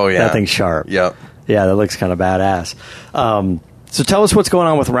car. Oh yeah. That thing's sharp. Yep. Yeah, that looks kind of badass. So tell us what's going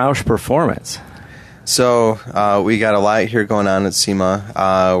on with Roush Performance. So we got a lot here going on at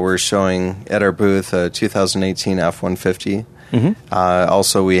SEMA. We're showing at our booth a 2018 F-150. Mm-hmm.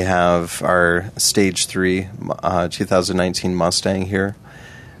 Also, we have our Stage 3 2019 Mustang here.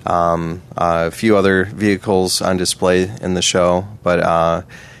 a few other vehicles on display in the show. But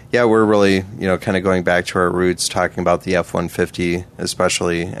yeah, we're really kind of going back to our roots, talking about the F-150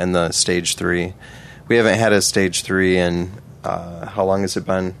 especially, and the Stage 3. We haven't had a Stage 3 in how long has it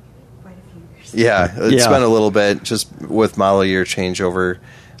been? Quite a few years. Yeah, it's been a little bit, just with model year changeover.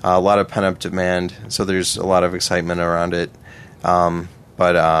 A lot of pent-up demand, so there's a lot of excitement around it.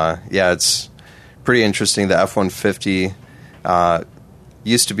 But yeah, it's pretty interesting. The F-150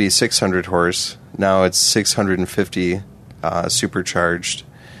 used to be 600 horse. Now it's 650 supercharged.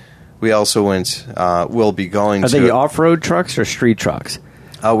 We also will be going to... Are they off-road trucks or street trucks?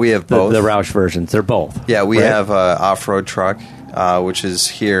 We have both. The Roush versions, they're both. Yeah, we have an off-road truck, which is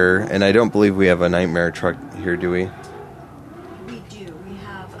here, and I don't believe we have a Nightmare truck here, do we? We do. We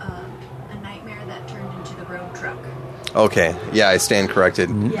have a Nightmare that turned into the road truck. Okay, yeah, I stand corrected.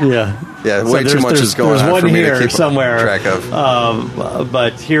 Yeah. Yeah, way too much is going on for me to keep somewhere track of.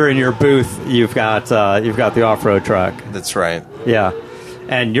 But here in your booth, you've got the off-road truck. That's right. Yeah,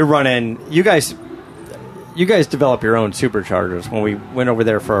 and you're running. You guys develop your own superchargers. When we went over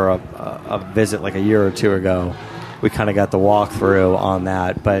there for a visit like a year or two ago, we kind of got the walkthrough on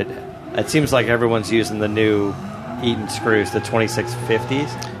that. But it seems like everyone's using the new Eaton screws, the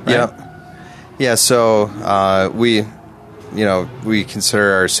 2650s. Right? Yeah. So we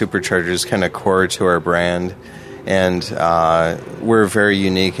consider our superchargers kind of core to our brand, and we're very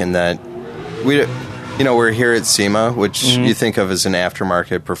unique in that we're here at SEMA, which you think of as an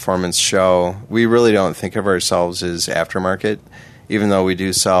aftermarket performance show. We really don't think of ourselves as aftermarket, even though we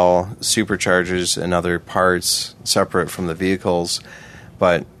do sell superchargers and other parts separate from the vehicles.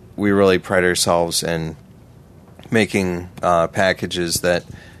 But we really pride ourselves in making packages that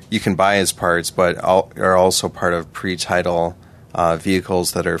you can buy as parts, but are also part of pre-title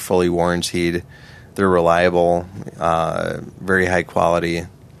vehicles that are fully warranted. They're reliable, very high quality,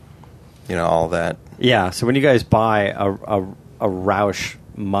 all that. Yeah, so when you guys buy a Roush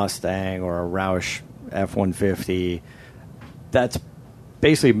Mustang or a Roush F-150, that's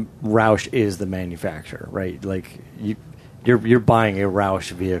basically Roush is the manufacturer, right? Like you're buying a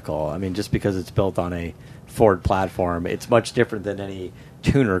Roush vehicle. I mean, just because it's built on a Ford platform, it's much different than any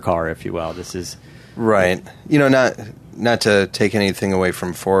tuner car, if you will. This is right. Not to take anything away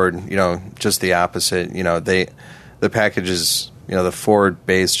from Ford. Just the opposite. The packages. The Ford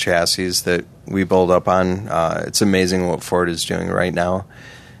base chassis that we build up on. It's amazing what Ford is doing right now,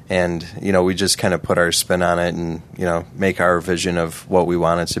 and we just kind of put our spin on it and make our vision of what we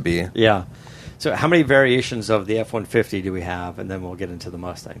want it to be. Yeah. So how many variations of the F-150 do we have, and then we'll get into the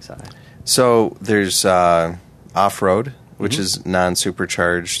Mustang side? So there's off-road, which is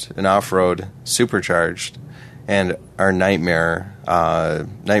non-supercharged, and off-road supercharged, and our Nightmare.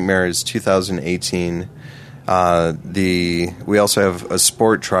 Nightmare is 2018. We also have a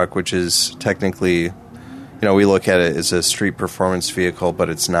sport truck, which is technically, we look at it as a street performance vehicle, but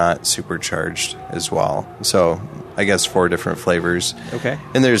it's not supercharged as well. So I guess 4 different flavors. Okay.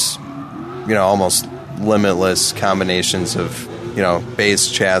 And there's, almost limitless combinations of, base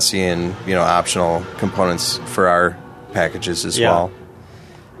chassis and, optional components for our packages as well.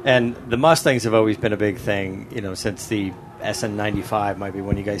 And the Mustangs have always been a big thing, since the SN95 might be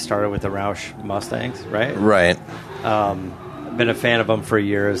when you guys started with the Roush Mustangs, right? Right. I've been a fan of them for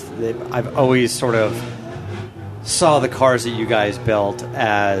years. I've always sort of saw the cars that you guys built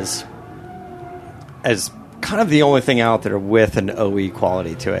as kind of the only thing out there with an OE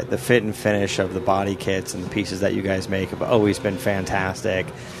quality to it. The fit and finish of the body kits and the pieces that you guys make have always been fantastic.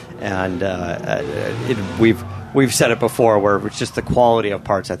 And we've said it before, where it's just the quality of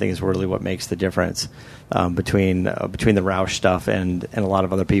parts, I think, is really what makes the difference between the Roush stuff and a lot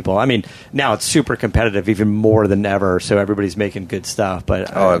of other people. I mean, now it's super competitive, even more than ever, so everybody's making good stuff. But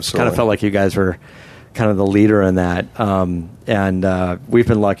I kind of felt like you guys were kind of the leader in that. And we've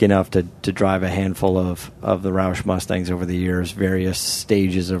been lucky enough to drive a handful of the Roush Mustangs over the years, various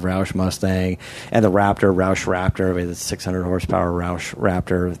stages of Roush Mustang, and the Roush Raptor, the 600 horsepower Roush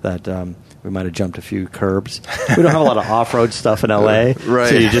Raptor that we might have jumped a few curbs. We don't have a lot of off-road stuff in LA, right.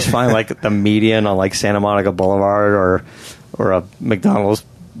 So you just find like the median on like Santa Monica Boulevard or a McDonald's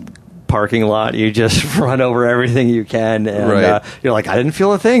parking lot. You just run over everything you can, and you're like, I didn't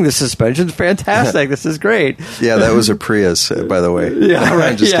feel a thing. The suspension's fantastic. This is great. Yeah, that was a Prius, by the way. Yeah,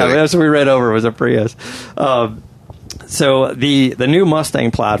 right. That's what we read over, was a Prius. So the new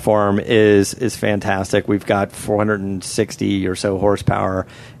Mustang platform is fantastic. We've got 460 or so horsepower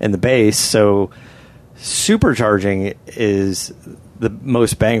in the base. So supercharging is the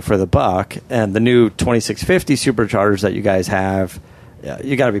most bang for the buck. And the new 2650 superchargers that you guys have,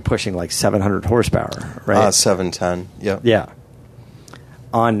 you got to be pushing like 700 horsepower, right? 710. Yep. Yeah.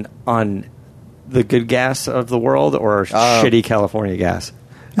 on the good gas of the world or shitty California gas?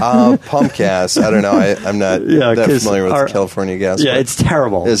 Pump gas. I don't know. I'm not that familiar with California gas. Yeah, it's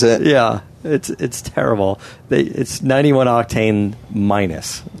terrible. Is it? Yeah, it's terrible. It's 91 octane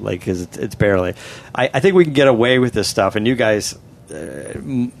minus. Like, it's barely. I think we can get away with this stuff, and you guys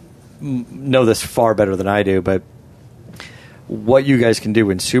know this far better than I do, but what you guys can do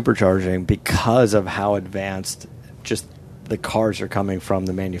in supercharging, because of how advanced just the cars are coming from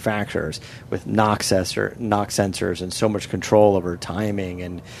the manufacturers with knock sensors and so much control over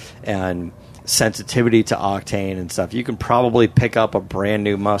timing and sensitivity to octane and stuff. You can probably pick up a brand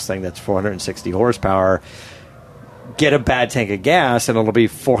new Mustang that's 460 horsepower, get a bad tank of gas, and it'll be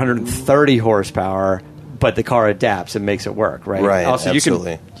 430 horsepower, but the car adapts and makes it work, right? Right, also,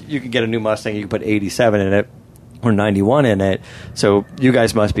 absolutely. You can get a new Mustang, you can put 87 in it or 91 in it. So you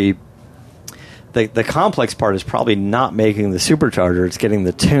guys must be... The complex part is probably not making the supercharger. It's getting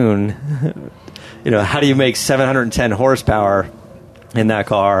the tune. How do you make 710 horsepower in that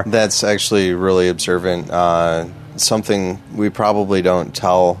car? That's actually really observant. Something we probably don't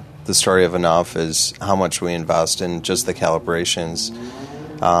tell the story of enough is how much we invest in just the calibrations.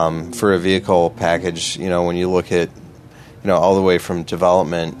 For a vehicle package, when you look at, all the way from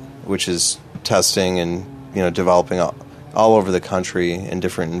development, which is testing and, developing all over the country in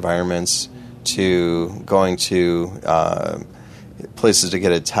different environments, to going to places to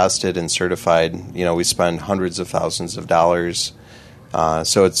get it tested and certified. We spend hundreds of thousands of dollars.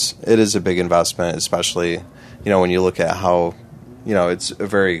 So it is a big investment, especially, when you look at how, it's a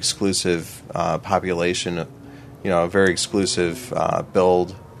very exclusive population, a very exclusive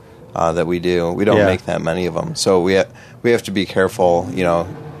build that we do. We don't make that many of them. So we have to be careful,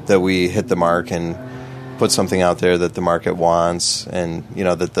 that we hit the mark and put something out there that the market wants, and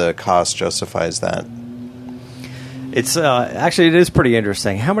that the cost justifies that. It's actually, it is pretty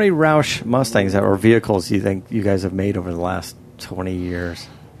interesting. How many Roush Mustangs or vehicles do you think you guys have made over the last 20 years?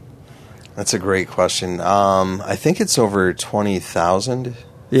 That's a great question. I think it's over 20,000. I think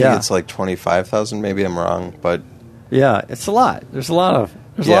it's like 25,000. Maybe I'm wrong, but yeah, it's a lot. There's a lot of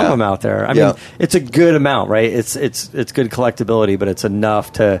them out there. I mean, it's a good amount, right? It's good collectability, but it's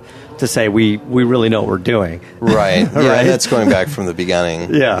enough to say we really know what we're doing. Right. Yeah, right? That's going back from the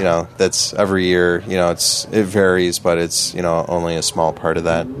beginning. Yeah. That's every year, it varies, but it's, only a small part of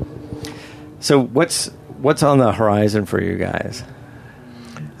that. So what's on the horizon for you guys?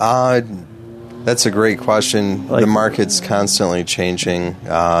 That's a great question. The market's constantly changing.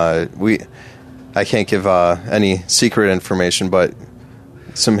 I can't give any secret information, but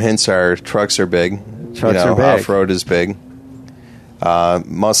some hints are trucks are big. Off-road is big.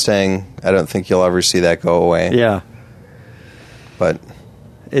 Mustang, I don't think you'll ever see that go away. Yeah. But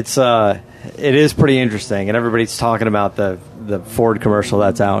it is pretty interesting, and everybody's talking about the Ford commercial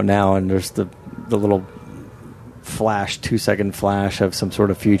that's out now, and there's the little 2-second flash of some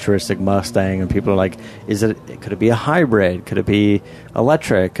sort of futuristic Mustang, and people are like, could it be a hybrid? Could it be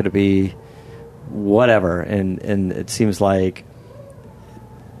electric? Could it be whatever? And it seems like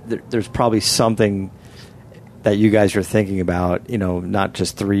there's probably something that you guys are thinking about, not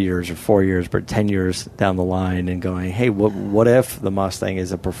just 3 years or 4 years, but 10 years down the line, and going, hey, what if the Mustang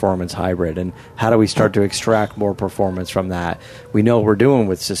is a performance hybrid, and how do we start to extract more performance from that? We know what we're doing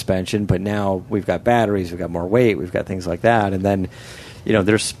with suspension, but now we've got batteries, we've got more weight, we've got things like that, and then,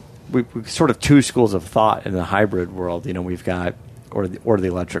 there's we sort of two schools of thought in the hybrid world. We've got or the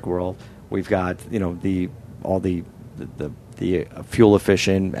electric world. We've got the fuel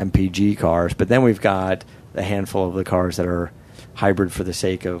efficient MPG cars, but then we've got a handful of the cars that are hybrid for the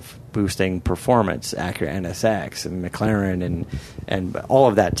sake of boosting performance, Acura NSX and McLaren, and all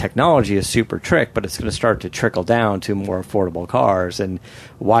of that technology is super trick, but it's going to start to trickle down to more affordable cars. And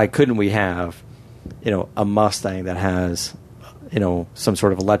why couldn't we have, a Mustang that has, some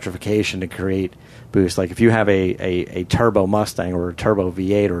sort of electrification to create boost? Like if you have a turbo Mustang or a turbo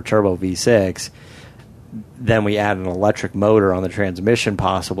V8 or a turbo V6, then we add an electric motor on the transmission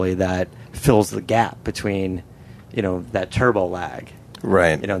possibly that fills the gap between, that turbo lag.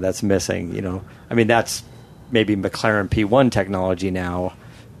 Right. That's missing, I mean, that's maybe McLaren P1 technology now,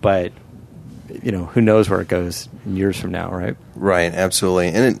 but, who knows where it goes years from now, right? Right, absolutely.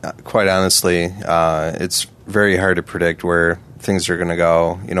 And quite honestly, it's very hard to predict where things are going to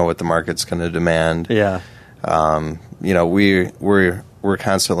go, what the market's going to demand. Yeah. We're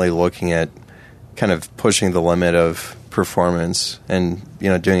constantly looking at kind of pushing the limit of performance and,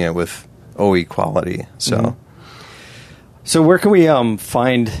 doing it with OE quality. So, So where can we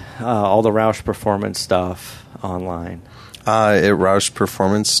find all the Roush Performance stuff online? At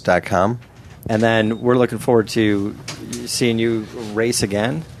roushperformance.com. And then we're looking forward to seeing you race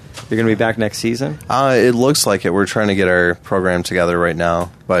again. You're going to be back next season? It looks like it. We're trying to get our program together right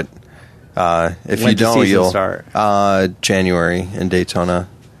now. But if when you don't, you'll start? January in Daytona.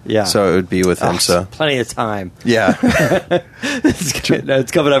 Yeah. So it would be with IMSA. Plenty of time. Yeah.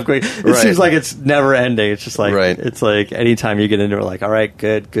 It's coming up quick. It Right. seems like it's never ending. It's just like Right. It's like anytime you get into it, like, all right,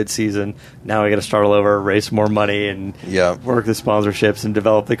 good season. Now we got to start all over, raise more money, and work the sponsorships and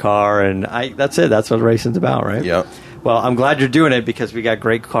develop the car. And that's it. That's what racing's about, right? Yep. Well, I'm glad you're doing it because we got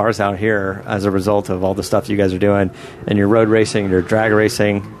great cars out here as a result of all the stuff you guys are doing, and your road racing, your drag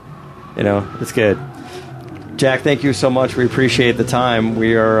racing. It's good. Jack, thank you so much. We appreciate the time.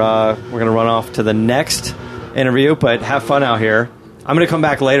 We're going to run off to the next interview, but have fun out here. I'm going to come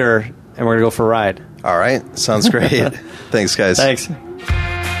back later, and we're going to go for a ride. All right. Sounds great. Thanks, guys. Thanks.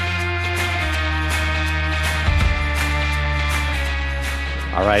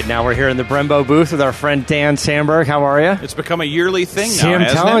 All right, now we're here in the Brembo booth with our friend Dan Sandberg. How are you? It's become a yearly thing now, See, I'm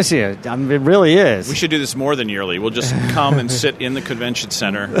telling you. It really is. We should do this more than yearly. We'll just come and sit in the convention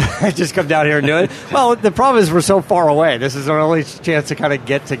center. Just come down here and do it. Well, the problem is we're so far away. This is our only chance to kind of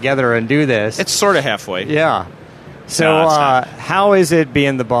get together and do this. It's sort of halfway. Yeah. So how is it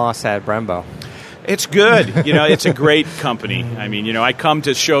being the boss at Brembo? It's good. It's a great company. I mean, I come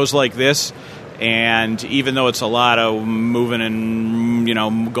to shows like this, and even though it's a lot of moving and,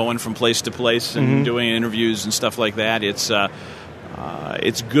 going from place to place and doing interviews and stuff like that, it's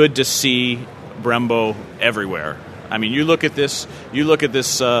good to see Brembo everywhere. I mean, you look at this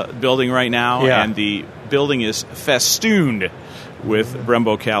building right now, and the building is festooned with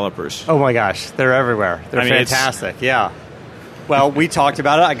Brembo calipers. Oh my gosh, they're everywhere. They're fantastic. Yeah. Well, we talked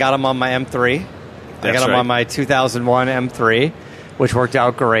about it. I got them on my M3. I got them on my 2001 M3, which worked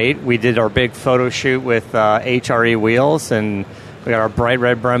out great. We did our big photo shoot with HRE wheels, and we got our bright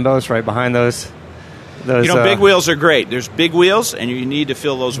red Brembos right behind those. Big wheels are great. There's big wheels, and you need to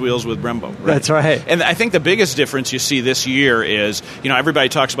fill those wheels with Brembo. Right? That's right. And I think the biggest difference you see this year is, everybody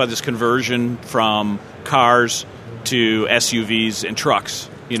talks about this conversion from cars to SUVs and trucks,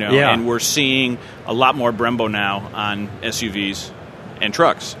 and we're seeing a lot more Brembo now on SUVs and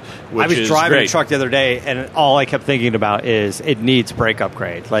trucks, which is I was driving great. a truck the other day, and all I kept thinking about is it needs brake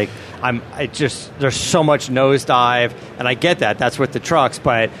upgrade. Like, there's so much nosedive, and I get that. That's with the trucks,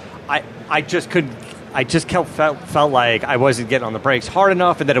 but I just couldn't. I just felt like I wasn't getting on the brakes hard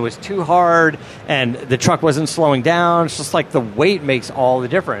enough, and that it was too hard, and the truck wasn't slowing down. It's just like the weight makes all the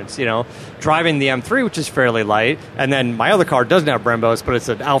difference, Driving the M3, which is fairly light, and then my other car doesn't have Brembos, but it's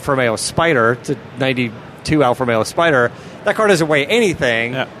an Alfa Romeo Spider. It's a 92 Alfa Romeo Spider. That car doesn't weigh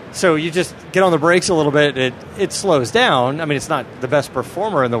anything, so you just get on the brakes a little bit, it slows down. I mean, it's not the best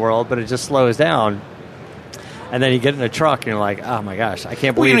performer in the world, but it just slows down. And then you get in a truck, and you're like, "Oh my gosh, I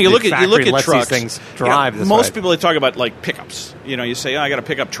can't believe you look at lets trucks. These things drive." Most people, they talk about like pickups. You say, "Oh, I got a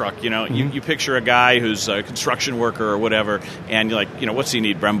pickup truck." You picture a guy who's a construction worker or whatever, and you're like, what's he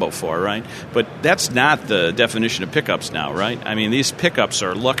need Brembo for, right? But that's not the definition of pickups now, right? I mean, these pickups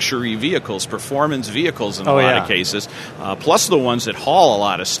are luxury vehicles, performance vehicles in a lot of cases, plus the ones that haul a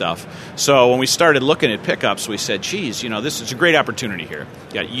lot of stuff. So when we started looking at pickups, we said, "Geez, this is a great opportunity here.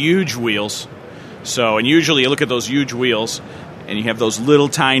 You got huge wheels." So, and usually you look at those huge wheels, and you have those little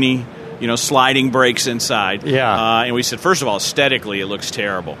tiny, sliding brakes inside. Yeah. And we said, first of all, aesthetically, it looks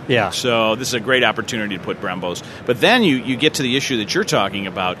terrible. Yeah. So this is a great opportunity to put Brembos. But then you get to the issue that you're talking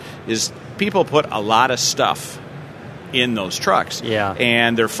about, is people put a lot of stuff in those trucks. Yeah.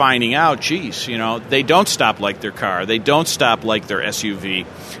 And they're finding out, geez, they don't stop like their car. They don't stop like their SUV.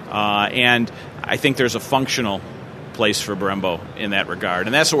 And I think there's a functional place for Brembo in that regard,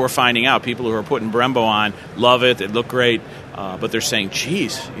 and that's what we're finding out. People who are putting Brembo on love it; they look great, but they're saying,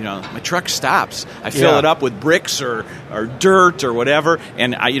 "Geez, my truck stops. I fill it up with bricks or dirt or whatever,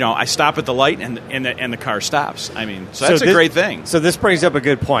 and I stop at the light, and the car stops." I mean, so that's a great thing. So this brings up a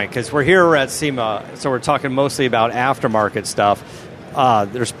good point, because we're here at SEMA, so we're talking mostly about aftermarket stuff.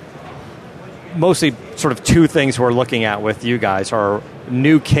 There's mostly sort of two things we're looking at with you guys: are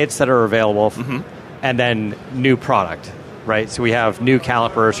new kits that are available. And then new product, right? So we have new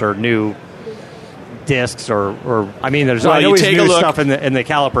calipers or new discs, or I mean, there's always new stuff in the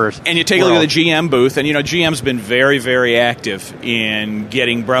calipers. And you take a look at the GM booth, and GM's been very, very active in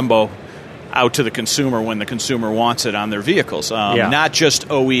getting Brembo out to the consumer when the consumer wants it on their vehicles. Not just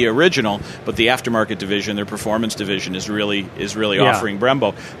OE original, but the aftermarket division, their performance division, is really offering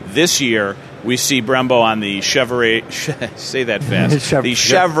Brembo. This year, we see Brembo on the Chevrolet, say that fast, the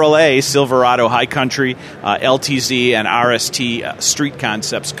Chevrolet Silverado High Country, LTZ, and RST Street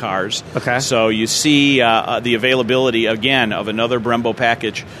Concepts cars. Okay. So you see the availability, again, of another Brembo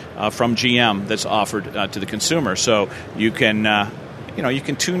package from GM that's offered to the consumer. So you can... you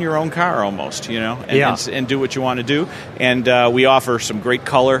can tune your own car almost, and do what you want to do. And we offer some great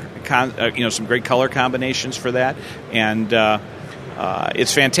color, some great color combinations for that, and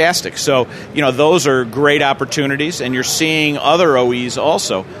it's fantastic. So, those are great opportunities, and you're seeing other OEs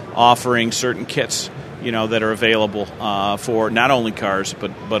also offering certain kits, that are available for not only cars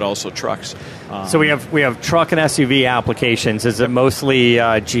but also trucks. So we have truck and SUV applications. Is it mostly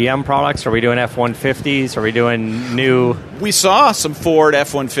GM products? Are we doing F-150s? Are we doing new? We saw some Ford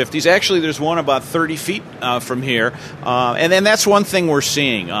F-150s. Actually, there's one about 30 feet from here. And then that's one thing we're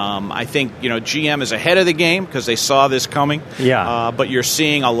seeing. I think, GM is ahead of the game because they saw this coming. Yeah. But you're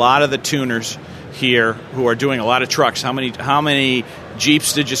seeing a lot of the tuners here who are doing a lot of trucks. How many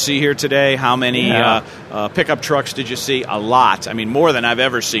Jeeps did you see here today? How many pickup trucks did you see? A lot. I mean, more than I've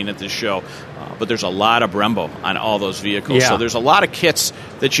ever seen at this show. But there's a lot of Brembo on all those vehicles. Yeah. So there's a lot of kits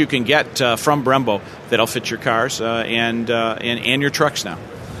that you can get from Brembo that'll fit your cars and your trucks now.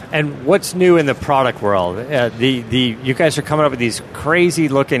 And what's new in the product world? You guys are coming up with these crazy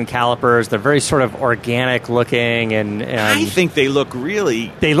looking calipers. They're very sort of organic looking, and I think they look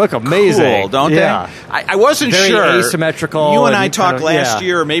amazing, cool, don't they? I wasn't very sure. Asymmetrical. You and I talked last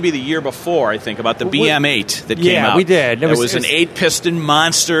year, or maybe the year before, I think, about the BM8 that came out. Yeah, we did. It was an 8-piston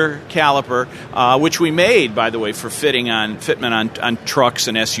monster caliper, which we made, by the way, for fitment on trucks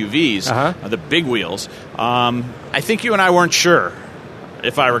and SUVs, the big wheels. I think you and I weren't sure.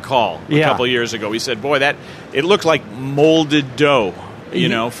 If I recall, a couple of years ago, we said, "Boy, it looked like molded dough,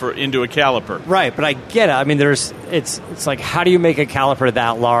 into a caliper." Right, but I get it. I mean, it's like, how do you make a caliper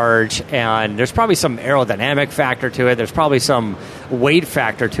that large? And there's probably some aerodynamic factor to it. There's probably some weight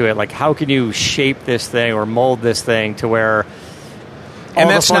factor to it. Like, how can you shape this thing or mold this thing to where all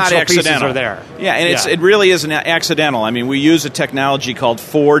that's the not accidental. Pieces are there? Yeah, and it really isn't accidental. I mean, we use a technology called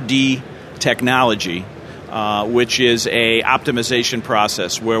 4D technology. Which is a optimization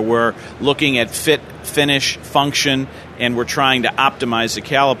process where we're looking at fit, finish, function, and we're trying to optimize the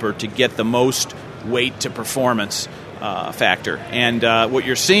caliper to get the most weight to performance factor. And what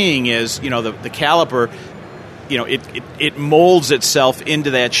you're seeing is, the caliper, it molds itself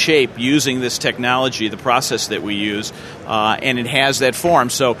into that shape using this technology, the process that we use, and it has that form.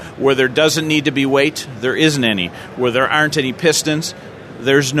 So where there doesn't need to be weight, there isn't any. Where there aren't any pistons,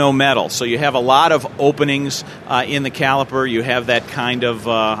 there's no metal. So you have a lot of openings in the caliper. You have that kind of,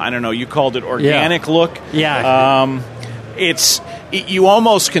 you called it organic look. Yeah. You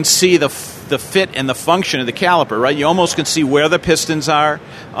almost can see the fit and the function of the caliper, right? You almost can see where the pistons are.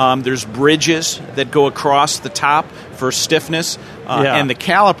 There's bridges that go across the top for stiffness. And the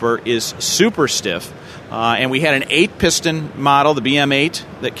caliper is super stiff. And we had an 8-piston model, the BM8,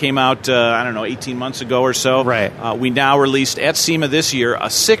 that came out, 18 months ago or so. Right. We now released at SEMA this year a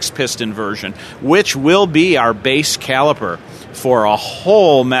 6-piston version, which will be our base caliper for a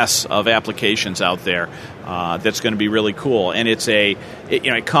whole mess of applications out there. That's going to be really cool. And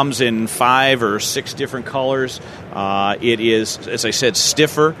it comes in 5 or 6 different colors. It is, as I said,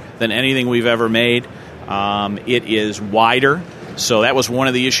 stiffer than anything we've ever made. It is wider. So that was one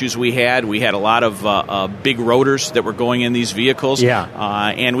of the issues we had. We had a lot of big rotors that were going in these vehicles. Yeah.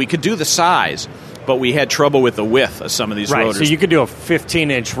 And we could do the size, but we had trouble with the width of some of these rotors. So you could do a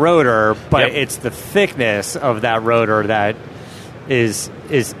 15-inch rotor, but it's the thickness of that rotor that is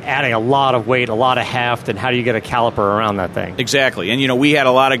adding a lot of weight, a lot of heft, and how do you get a caliper around that thing? Exactly. And, we had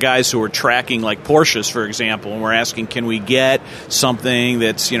a lot of guys who were tracking, like Porsches, for example, and we're asking, can we get something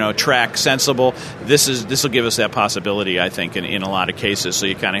that's, track sensible? This will give us that possibility, I think, in a lot of cases. So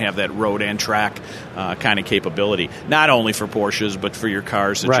you kind of have that road and track kind of capability, not only for Porsches, but for your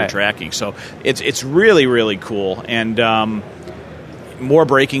cars that you're tracking. So it's really, really cool. And more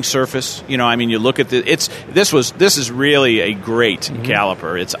braking surface. You look at this is really a great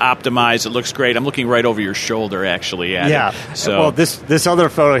caliper. It's optimized. It looks great. I'm looking right over your shoulder, actually. At it. So, well, this other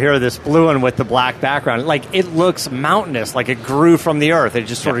photo here, this blue one with the black background, like, it looks mountainous, like it grew from the earth. It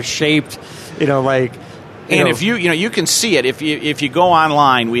just sort of shaped, like. If you can see it, if you go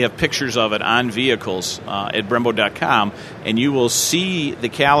online, we have pictures of it on vehicles at Brembo.com, and you will see the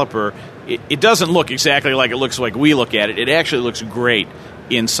caliper. It doesn't look exactly like it looks like we look at it. It actually looks great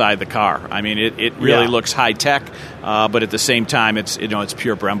inside the car. I mean, it really looks high tech, but at the same time, it's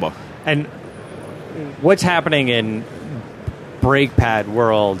pure Brembo. And what's happening in brake pad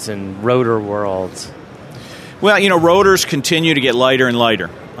worlds and rotor worlds? Well, rotors continue to get lighter and lighter.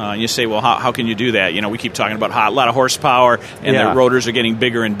 You say, well, how can you do that? We keep talking about a lot of horsepower, and the rotors are getting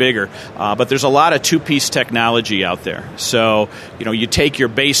bigger and bigger. But there's a lot of two-piece technology out there. So, you take your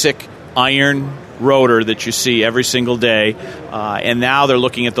basic iron rotor that you see every single day, and now they're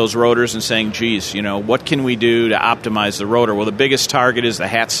looking at those rotors and saying, geez, what can we do to optimize the rotor? Well, the biggest target is the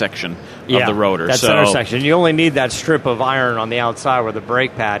hat section of the rotor. That center section. You only need that strip of iron on the outside where the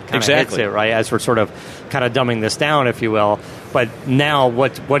brake pad kind of hits it, right? As we're sort of kind of dumbing this down, if you will. But now,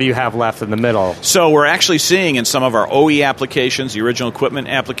 what do you have left in the middle? So we're actually seeing in some of our OE applications, the original equipment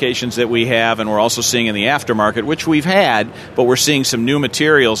applications that we have, and we're also seeing in the aftermarket, which we've had, but we're seeing some new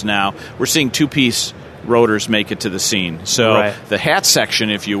materials now. We're seeing two-piece rotors make it to the scene. So the hat section,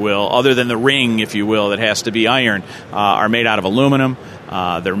 if you will, other than the ring, if you will, that has to be iron, are made out of aluminum.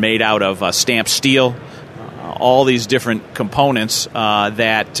 They're made out of stamped steel. All these different components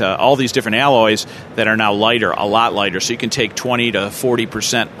all these different alloys that are now lighter, a lot lighter. So you can take 20 to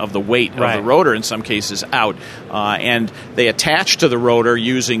 40% of the weight of the rotor in some cases out. And they attach to the rotor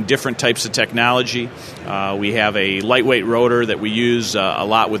using different types of technology. We have a lightweight rotor that we use a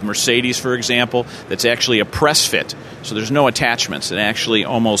lot with Mercedes, for example, that's actually a press fit. So there's no attachments. It actually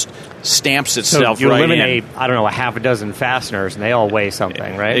almost stamps itself so you right eliminate, in. a half a dozen fasteners, and they all weigh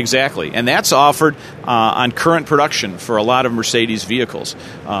something, right? Exactly. And that's offered on current production for a lot of Mercedes vehicles.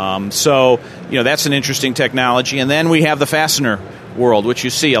 So that's an interesting technology. And then we have the fastener world, which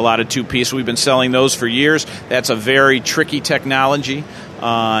you see a lot of two-piece. We've been selling those for years. That's a very tricky technology.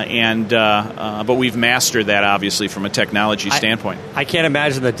 But we've mastered that, obviously, from a technology standpoint. I can't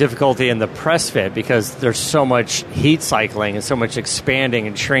imagine the difficulty in the press fit because there's so much heat cycling and so much expanding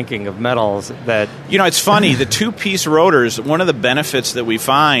and shrinking of metals that... it's funny. The two-piece rotors, one of the benefits that we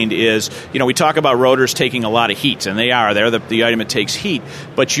find is, we talk about rotors taking a lot of heat, and they are. They're the item that takes heat.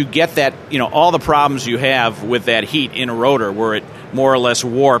 But you get that, all the problems you have with that heat in a rotor where it more or less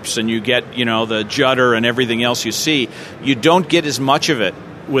warps and you get, the judder and everything else you see. You don't get as much of it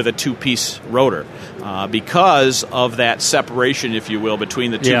with a two-piece rotor because of that separation, if you will,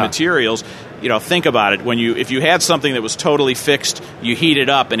 between the two materials. Think about it. If you had something that was totally fixed, you heat it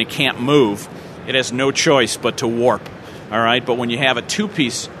up and it can't move, it has no choice but to warp. All right, but when you have a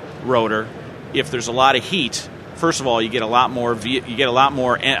two-piece rotor, if there's a lot of heat, first of all, you get a lot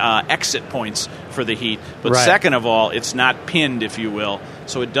more exit points for the heat. But second of all, it's not pinned, if you will,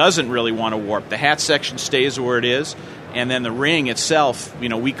 so it doesn't really want to warp. The hat section stays where it is, and then the ring itself,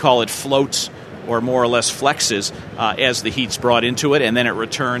 we call it floats or more or less flexes as the heat's brought into it, and then it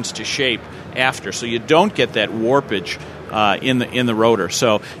returns to shape after. So you don't get that warpage in the rotor.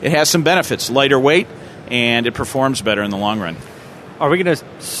 So it has some benefits: lighter weight, and it performs better in the long run. Are we going to?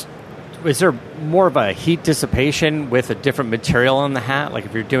 Is there more of a heat dissipation with a different material on the hat? Like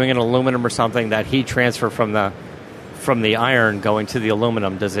if you're doing an aluminum or something, that heat transfer from the iron going to the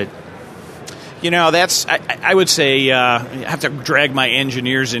aluminum, does it? That's, I would say, I have to drag my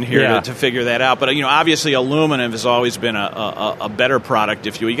engineers in here to figure that out. But, obviously aluminum has always been a better product.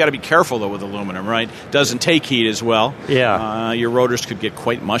 If you got to be careful, though, with aluminum, right? Doesn't take heat as well. Yeah. Your rotors could get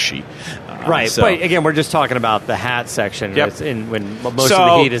quite mushy. Right. But, again, we're just talking about the hat section when most of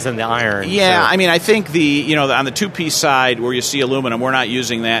the heat is in the iron. Yeah. So. I think on the two-piece side where you see aluminum, we're not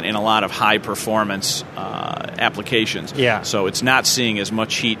using that in a lot of high-performance applications. Yeah. So it's not seeing as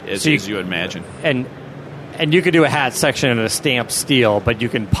much heat as you would imagine. And you could do a hat section in a stamped steel, but you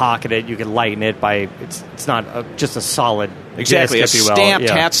can pocket it, you can lighten it by it's not just a solid exactly disc, a stamped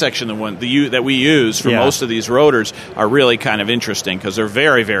hat section. The one that we use for most of these rotors are really kind of interesting because they're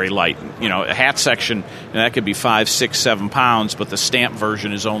very, very light. A hat section that could be 5, 6, 7 pounds, but the stamped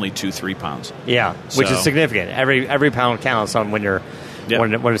version is only 2-3 pounds. Yeah, which is significant. Every pound counts on when you're.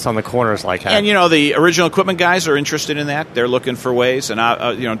 Yep. When it's on the corners like that. And, the original equipment guys are interested in that. They're looking for ways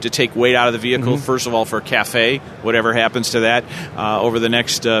to take weight out of the vehicle, first of all, for CAFE, whatever happens to that over the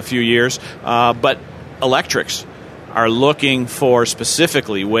next few years. But electrics are looking for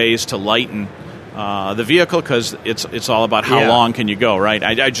specifically ways to lighten the vehicle because it's all about how long can you go, right?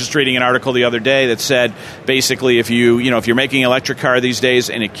 I just reading an article the other day that said basically if you're making an electric car these days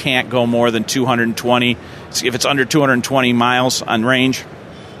and it can't go more than 220, if it's under 220 miles on range,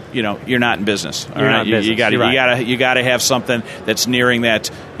 you're not in business. All right, you got to have something that's nearing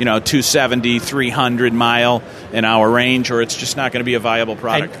that 270, 300 mile an hour range, or it's just not going to be a viable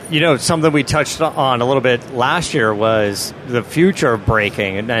product. And, something we touched on a little bit last year was the future of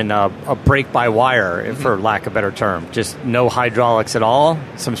braking and a brake by wire, for lack of a better term. Just no hydraulics at all.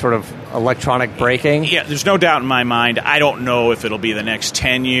 Some sort of electronic braking. Yeah, there's no doubt in my mind. I don't know if it'll be the next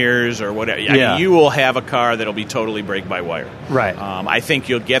 10 years or whatever. I Yeah. mean, you will have a car that'll be totally brake-by-wire. Right. I think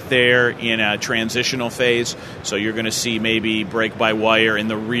you'll get there in a transitional phase, so you're going to see maybe brake-by-wire in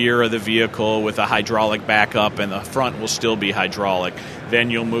the rear of the vehicle with a hydraulic backup, and the front will still be hydraulic. Then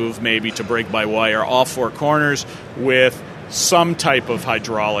you'll move maybe to brake-by-wire all four corners with some type of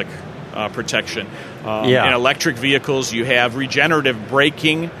hydraulic protection. In electric vehicles, you have regenerative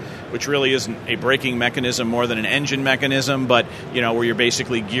braking, which really isn't a braking mechanism more than an engine mechanism, but where you're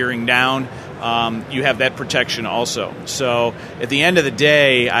basically gearing down. You have that protection also. So at the end of the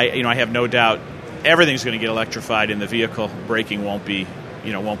day, I have no doubt everything's going to get electrified in the vehicle. Braking won't be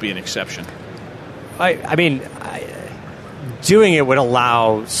an exception. Doing it would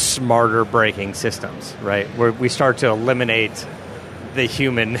allow smarter braking systems, right? Where we start to eliminate the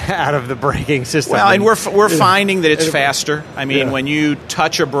human out of the braking system. Well, and we're finding that it's faster. I mean, when you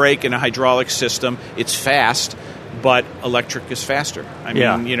touch a brake in a hydraulic system, it's fast, but electric is faster. I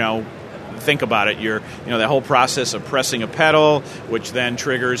mean, think about it. The whole process of pressing a pedal, which then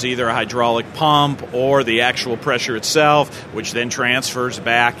triggers either a hydraulic pump or the actual pressure itself, which then transfers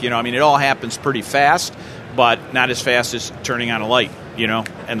back. It all happens pretty fast, but not as fast as turning on a light,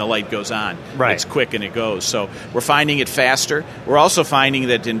 and the light goes on. Right. It's quick and it goes. So we're finding it faster. We're also finding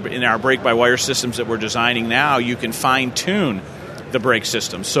that in our brake-by-wire systems that we're designing now, you can fine-tune the brake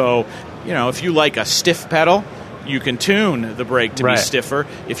system. So, if you like a stiff pedal, you can tune the brake to be stiffer.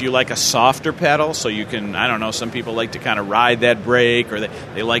 If you like a softer pedal, so you can, some people like to kind of ride that brake, or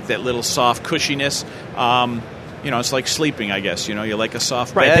they like that little soft cushiness. It's like sleeping, I guess. You like a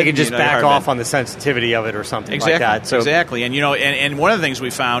soft bed. Right, they can just back off on the sensitivity of it or something like that. So. Exactly. And, and one of the things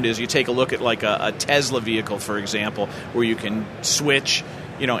we found is you take a look at like a Tesla vehicle, for example, where you can switch,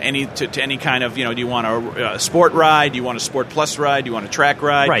 to any kind of, do you want a sport ride? Do you want a Sport Plus ride? Do you want a track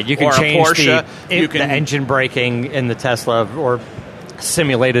ride? Right, you can or change a Porsche. the engine braking in the Tesla, or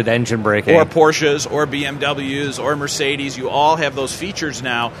simulated engine braking. Or Porsches, or BMWs, or Mercedes. You all have those features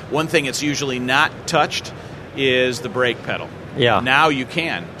now. One thing that's usually not touched is the brake pedal. Yeah. Now you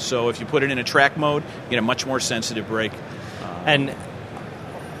can. So if you put it in a track mode, you get a much more sensitive brake. And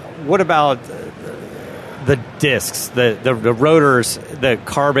what about the discs, the rotors, the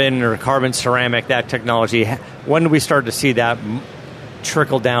carbon or carbon ceramic, that technology? When do we start to see that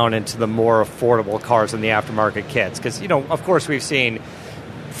trickle down into the more affordable cars in the aftermarket kits? Because, of course, we've seen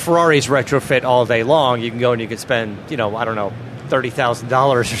Ferraris retrofit all day long. You can go and you can spend,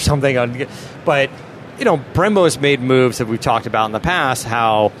 $30,000 or something on, but Brembo has made moves that we've talked about in the past,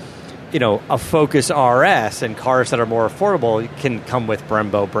 how, a Focus RS and cars that are more affordable can come with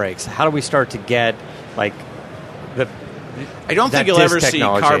Brembo brakes. How do we start to get, I don't think you'll ever see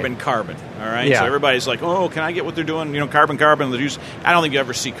carbon, all right? Yeah. So everybody's like, oh, can I get what they're doing? Carbon. I don't think you'll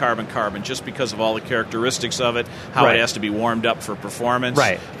ever see carbon just because of all the characteristics of it, how it has to be warmed up for performance.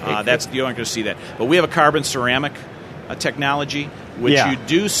 Right. You aren't going to see that. But we have a carbon ceramic technology, which you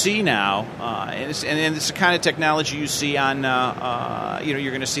do see now, and it's the kind of technology you see on,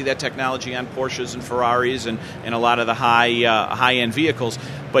 you're going to see that technology on Porsches and Ferraris and a lot of the high-end vehicles,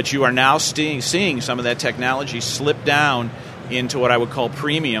 but you are now seeing some of that technology slip down into what I would call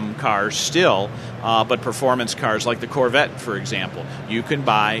premium cars still, but performance cars like the Corvette, for example. You can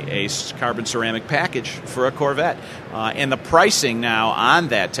buy a carbon ceramic package for a Corvette, and the pricing now on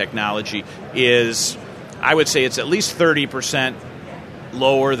that technology is, I would say, it's at least 30%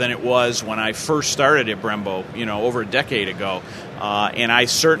 lower than it was when I first started at Brembo, over a decade ago. And I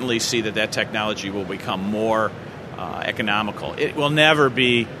certainly see that technology will become more economical. It will never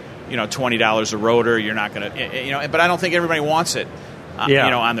be, $20 a rotor. You're not going to, but I don't think everybody wants it,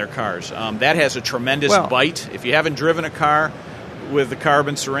 on their cars. That has a tremendous bite. If you haven't driven a car with the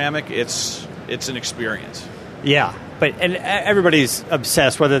carbon ceramic, it's an experience. Yeah. But everybody's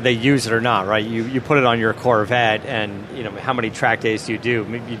obsessed whether they use it or not, right? You put it on your Corvette, and how many track days do you do?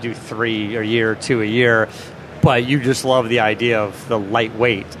 Maybe you do 3 a year, 2 a year, but you just love the idea of the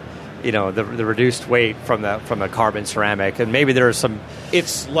lightweight, the reduced weight from the carbon ceramic, and maybe there are some.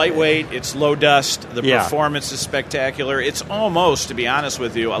 It's lightweight. It's low dust. The performance is spectacular. It's almost, to be honest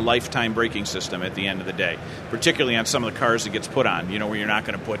with you, a lifetime braking system at the end of the day, particularly on some of the cars that gets put on. Where you're not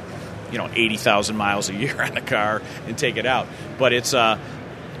going to put 80,000 miles a year on the car and take it out. But it's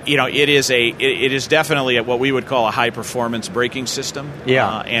it is definitely what we would call a high performance braking system.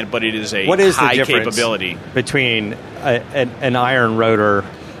 Yeah. But it is what is high the difference capability between an iron rotor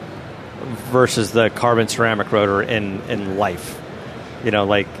versus the carbon ceramic rotor in life?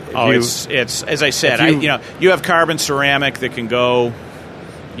 It's as I said, you have carbon ceramic that can go,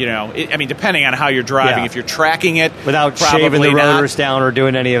 depending on how you're driving, if you're tracking it without shaving the rotors down or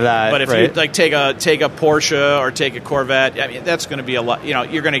doing any of that. But if you take a Porsche or take a Corvette, that's going to be a lot.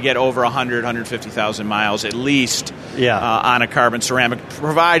 You're going to get over 150,000 miles at least on a carbon ceramic,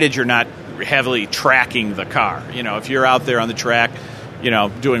 provided you're not heavily tracking the car. If you're out there on the track,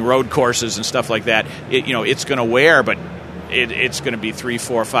 doing road courses and stuff like that, it's going to wear, but it's going to be 3,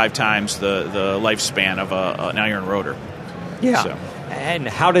 4, 5 times the lifespan of an iron rotor. Yeah. So. And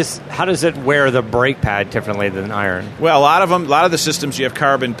how does it wear the brake pad differently than iron? Well, a lot of the systems you have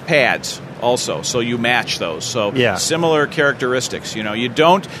carbon pads also, so you match those. So similar characteristics. You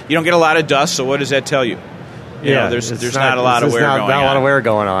don't get a lot of dust. So what does that tell you? There's not a lot of wear going on. Not a lot of wear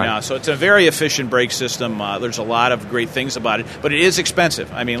going on. No, so it's a very efficient brake system. There's a lot of great things about it, but it is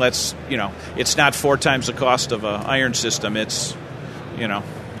expensive. It's not 4 times the cost of an iron system. It's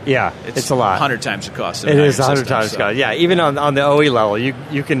it's a lot. 100 times the cost. It is 100 times the cost. Yeah, even on the OE level, you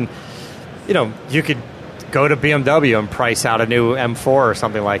can, you could go to BMW and price out a new M4 or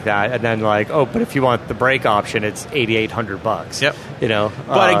something like that, and then but if you want the brake option, it's $8,800. Yep.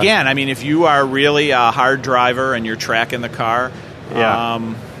 But again, if you are really a hard driver and you're tracking the car,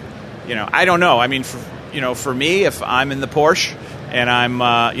 I don't know. For me, if I'm in the Porsche and I'm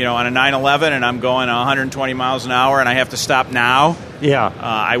on a 911 and I'm going 120 miles an hour and I have to stop now,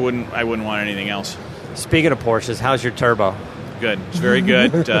 I wouldn't want anything else. Speaking of Porsches, how's your turbo? Good. It's very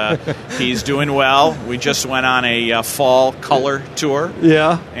good. He's doing well. We just went on a fall color tour.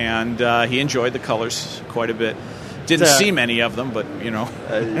 Yeah. And he enjoyed the colors quite a bit. Didn't see many of them, but,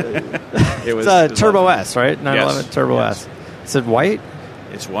 it was Turbo lovely. S, right? 911 yes. Turbo S. Is it white?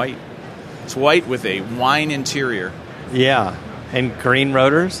 It's white. It's white with a wine interior. Yeah. And green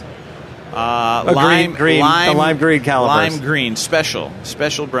rotors? Lime green calipers. Lime green, special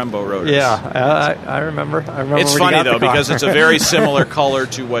Brembo rotors. Yeah, I remember. It's funny, though, because it's a very similar color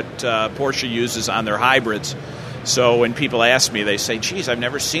to what Porsche uses on their hybrids. So when people ask me, they say, geez, I've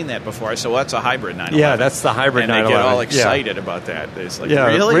never seen that before. I say, well, that's a hybrid 911. Yeah, that's the hybrid 911. And they get all excited about that. It's like,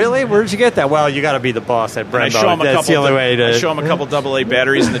 really? Really? Where'd you get that? Well, you got to be the boss at Brembo. That's the only way to... I show them a couple AA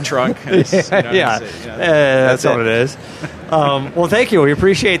batteries in the trunk. That's what it is. Well, thank you. We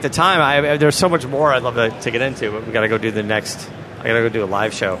appreciate the time. There's so much more I'd love to get into, but we got to go do I got to go do a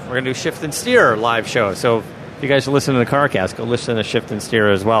live show. We're going to do Shift and Steer live show. So if you guys are listening to the CarCast, go listen to Shift and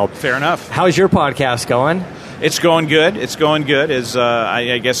Steer as well. Fair enough. How's your podcast going? It's going good. As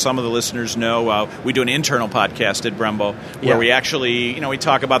I guess some of the listeners know, we do an internal podcast at Brembo where we actually, we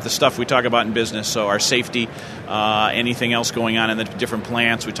talk about the stuff we talk about in business. So our safety, anything else going on in the different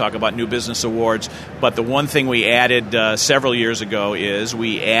plants. We talk about new business awards. But the one thing we added several years ago is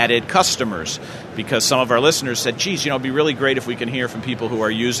we added customers, because some of our listeners said, geez, it'd be really great if we can hear from people who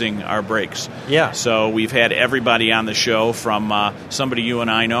are using our brakes. Yeah. So we've had everybody on the show from somebody you and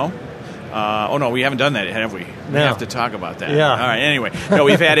I know. No, we haven't done that yet, have we? We have to talk about that. Yeah. All right, anyway. No,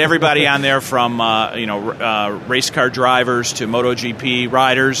 we've had everybody on there from, race car drivers to MotoGP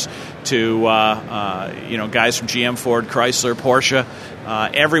riders to, guys from GM, Ford, Chrysler, Porsche,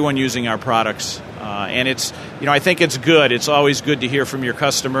 everyone using our products. And it's, I think it's good. It's always good to hear from your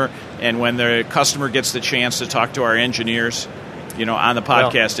customer. And when the customer gets the chance to talk to our engineers, on the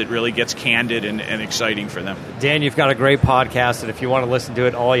podcast, it really gets candid and exciting for them. Dan, you've got a great podcast, and if you want to listen to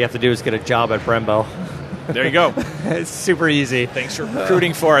it, all you have to do is get a job at Brembo. There you go. It's super easy. Thanks for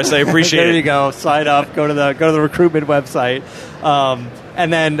recruiting for us. I appreciate it. There you go. Sign up. Go to the recruitment website.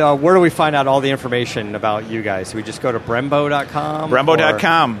 And then where do we find out all the information about you guys? Do we just go to Brembo.com?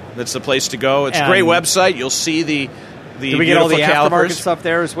 Brembo.com. That's the place to go. It's a great website. You'll see the do we get all the aftermarket stuff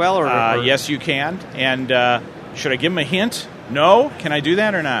there as well? Or yes, you can. And should I give them a hint? No? Can I do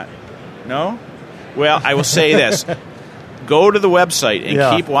that or not? No? Well, I will say this. Go to the website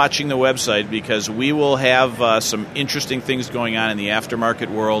and keep watching the website, because we will have some interesting things going on in the aftermarket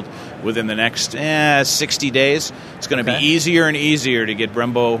world within the next 60 days. It's going to be easier and easier to get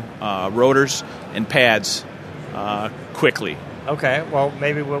Brembo rotors and pads quickly. Okay. Well,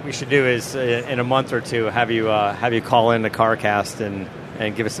 maybe what we should do is in a month or two have you call in the CarCast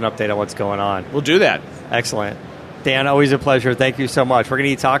and give us an update on what's going on. We'll do that. Excellent. Dan, always a pleasure. Thank you so much. We're going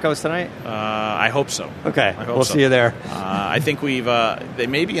to eat tachos tonight? I hope so. Okay. We'll see you there. I think they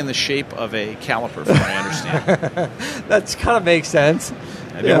may be in the shape of a caliper, from what I understand. That kind of makes sense.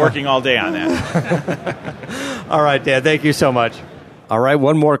 I've been working all day on that. All right, Dan. Thank you so much. All right,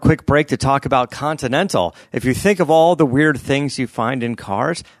 one more quick break to talk about Continental. If you think of all the weird things you find in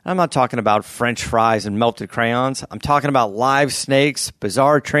cars, I'm not talking about French fries and melted crayons. I'm talking about live snakes,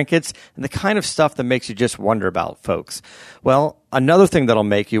 bizarre trinkets, and the kind of stuff that makes you just wonder about, folks. Well, another thing that'll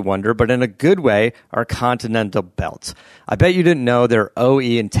make you wonder, but in a good way, are Continental belts. I bet you didn't know they're OE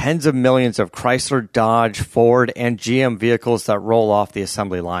in tens of millions of Chrysler, Dodge, Ford, and GM vehicles that roll off the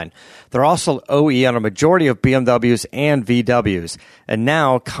assembly line. They're also OE on a majority of BMWs and VWs. And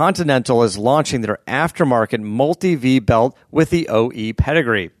now Continental is launching their aftermarket multi-V belt with the OE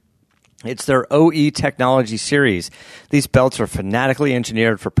pedigree. It's their OE Technology Series. These belts are fanatically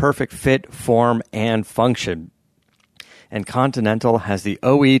engineered for perfect fit, form, and function. And Continental has the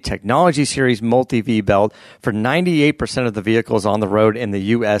OE Technology Series Multi-V belt for 98% of the vehicles on the road in the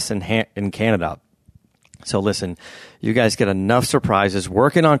U.S. and Canada. So listen, you guys get enough surprises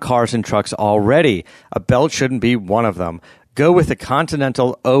working on cars and trucks already. A belt shouldn't be one of them. Go with the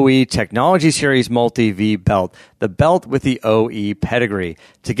Continental OE Technology Series Multi-V belt, the belt with the OE pedigree.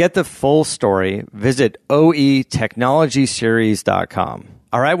 To get the full story, visit oetechnologyseries.com.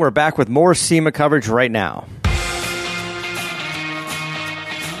 All right, we're back with more SEMA coverage right now.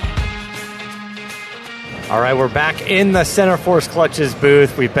 All right, we're back in the Centerforce Clutches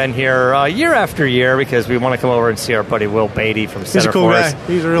booth. We've been here year after year because we want to come over and see our buddy Will Beatty from Centerforce. He's a cool guy.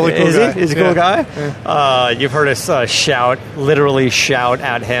 He's a really cool guy. He's a cool guy? Yeah. You've heard us literally shout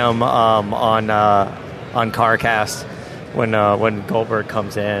at him on CarCast when Goldberg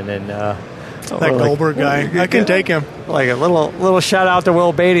comes in. And that Goldberg guy. I can take him. Like a little shout out to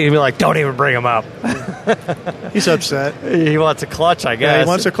Will Beatty and be like, don't even bring him up. He's upset. He wants a clutch, I guess. Yeah, he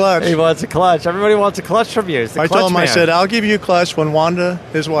wants a clutch. He wants a clutch. Everybody wants a clutch from you. I told him, I said, I'll give you a clutch when Wanda,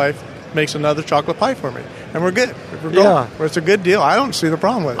 his wife, makes another chocolate pie for me. And we're good. We're going. Yeah. It's a good deal. I don't see the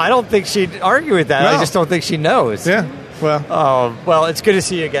problem with it. I don't think she'd argue with that. No. I just don't think she knows. Yeah. Well, it's good to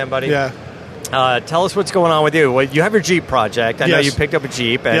see you again, buddy. Yeah. Tell us what's going on with you. Well, you have your Jeep project. I know you picked up a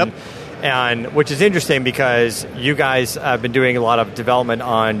Jeep. And, yep. And which is interesting because you guys have been doing a lot of development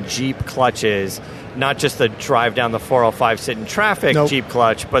on Jeep clutches, not just the drive down the 405 sit in traffic Jeep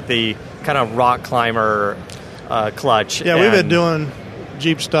clutch, but the kind of rock climber clutch. Yeah, we've been doing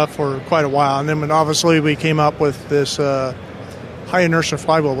Jeep stuff for quite a while. And then obviously we came up with this high inertia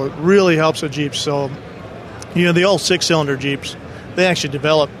flywheel that really helps the Jeeps. So, the old 6-cylinder Jeeps, they actually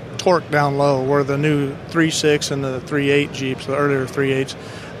developed torque down low, where the new 3.6 and the 3.8 Jeeps, the earlier 3.8s,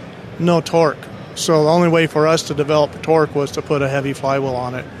 no torque. So the only way for us to develop torque was to put a heavy flywheel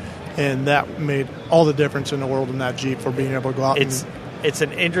on it, and that made all the difference in the world in that Jeep for being able to go out. It's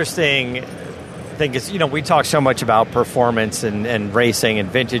an interesting thing because we talk so much about performance and racing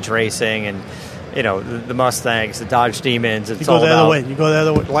and vintage racing and the Mustangs, the Dodge Demons. It's all about you go the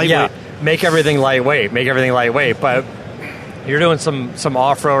other way, lightweight. Yeah, make everything lightweight. But you're doing some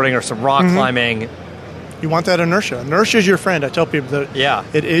off-roading or some rock climbing. You want that inertia. Inertia is your friend. I tell people that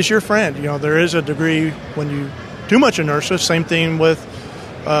it is your friend. There is a degree when you too much inertia. Same thing with,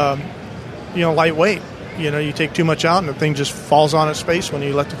 lightweight. You take too much out and the thing just falls on its face when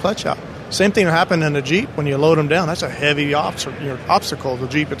you let the clutch out. Same thing happened in a Jeep when you load them down. That's a heavy obstacle, the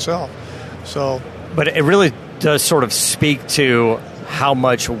Jeep itself. So, but it really does sort of speak to how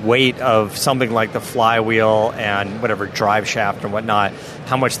much weight of something like the flywheel and whatever drive shaft and whatnot,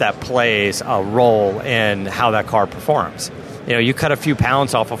 how much that plays a role in how that car performs. You cut a few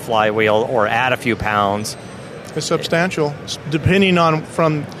pounds off a flywheel or add a few pounds. It's substantial, depending on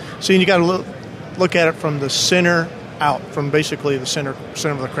you got to look at it from the center out, from basically the center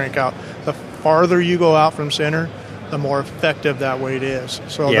of the crank out. The farther you go out from center, the more effective that weight is.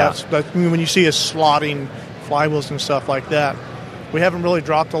 So that's when you see us slotting flywheels and stuff like that. We haven't really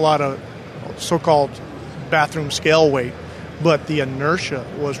dropped a lot of so-called bathroom scale weight, but the inertia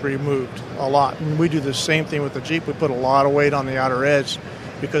was removed a lot. And we do the same thing with the Jeep. We put a lot of weight on the outer edge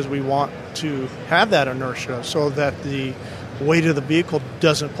because we want to have that inertia so that the weight of the vehicle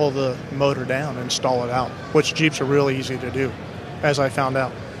doesn't pull the motor down and stall it out, which Jeeps are really easy to do, as I found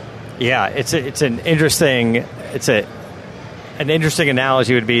out. Yeah, it's an interesting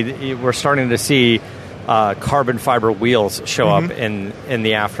analogy would be we're starting to see carbon fiber wheels show up in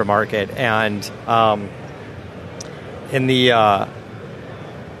the aftermarket, and in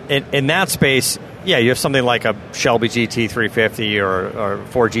that space, you have something like a Shelby GT350 or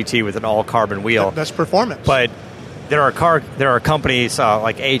Ford GT with an all carbon wheel. That's performance. But there are companies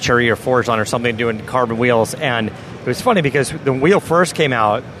like HRE or Forzon or something doing carbon wheels, and it was funny because the wheel first came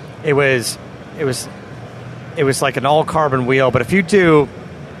out, it was like an all carbon wheel, but if you do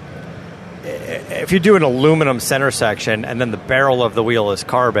an aluminum center section and then the barrel of the wheel is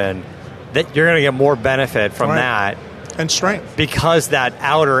carbon, that you're going to get more benefit from that and strength, because that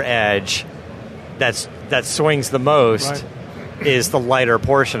outer edge that swings the most is the lighter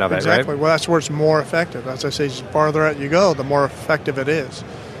portion of it. Exactly. Right? Well, that's where it's more effective. As I say, the farther out you go, the more effective it is.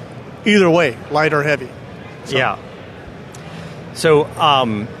 Either way, light or heavy. So. Yeah. So,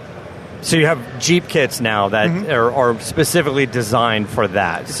 so you have Jeep kits now that are specifically designed for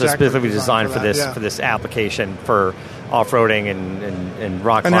that. Exactly, so specifically designed for for that, this yeah. for this application for off-roading and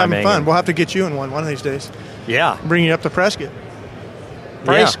rock and climbing. having fun. We'll have to get you in one of these days. Yeah. Bring you up to Prescott.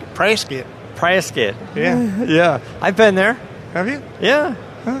 Prescott. Prescott. Yeah. Yeah. I've been there. Have you? Yeah.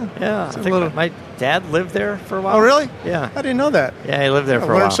 Huh. Yeah. I think my dad lived there for a while. Oh, really? Yeah. I didn't know that. Yeah, he lived there I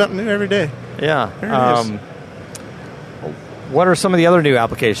for a while. learn something new every day. Yeah. There it is. What are some of the other new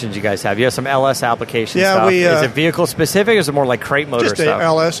applications you guys have? You have some LS application stuff. Is it vehicle specific or is it more like crate motor just stuff?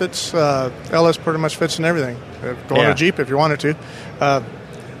 LS. It's LS pretty much fits in everything. Go on a Jeep if you wanted to.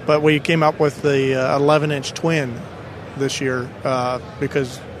 But we came up with the 11-inch twin this year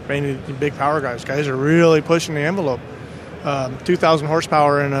because mainly the big power guys are really pushing the envelope. 2,000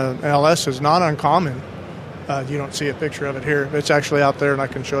 horsepower in an LS is not uncommon. You don't see a picture of it here. It's actually out there, and I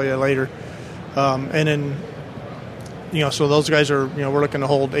can show you later. And then, so those guys are, we're looking to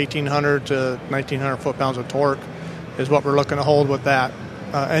hold 1,800 to 1,900 foot-pounds of torque is what we're looking to hold with that,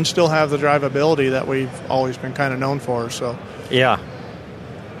 and still have the drivability that we've always been kind of known for. So yeah.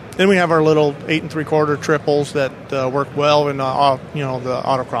 Then we have our little 8 3/4 triples that work well in the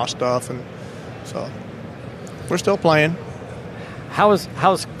autocross stuff, and so we're still playing. How's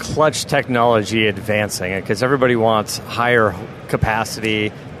clutch technology advancing? Because everybody wants higher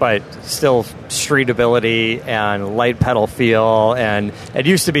capacity, but still street ability and light pedal feel. And it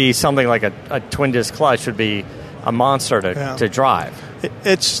used to be something like a twin disc clutch would be a monster to drive.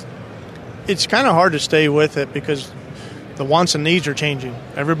 It's kind of hard to stay with it because the wants and needs are changing.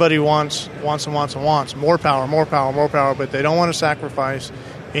 Everybody wants more power, but they don't want to sacrifice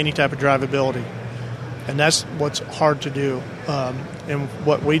any type of drivability. And that's what's hard to do. And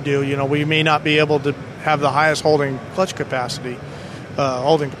what we do, we may not be able to have the highest holding capacity,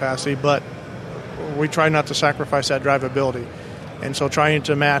 but we try not to sacrifice that drivability. And so trying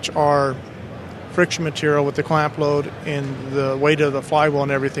to match our friction material with the clamp load and the weight of the flywheel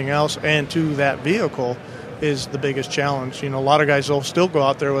and everything else and to that vehicle is the biggest challenge. A lot of guys will still go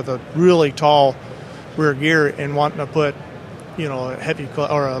out there with a really tall rear gear and wanting to put a heavy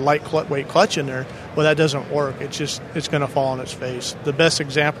or a weight clutch in there. Well, that doesn't work. It's going to fall on its face. The best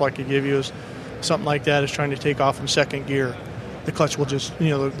example I could give you is something like that is trying to take off in second gear. The clutch will just,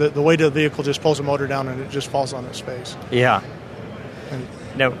 the weight of the vehicle just pulls the motor down and it just falls on its face. Yeah.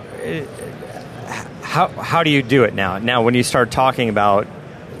 Now, how do you do it now? Now, when you start talking about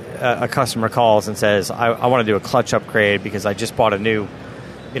a customer calls and says, I want to do a clutch upgrade because I just bought a new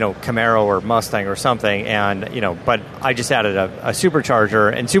Camaro or Mustang or something, and but I just added a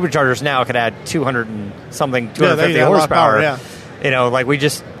supercharger, and superchargers now could add 250 horsepower. Like we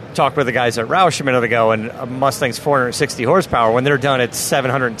just talked with the guys at Roush a minute ago, and a Mustang's 460 horsepower. When they're done, it's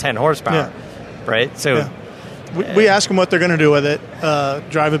 710 horsepower, right? So we ask them what they're going to do with it,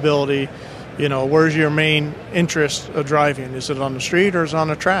 drivability. Where's your main interest of driving? Is it on the street or is it on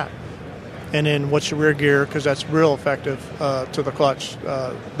the track? And then what's your rear gear? Because that's real effective to the clutch.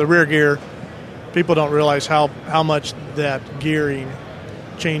 The rear gear, people don't realize how much that gearing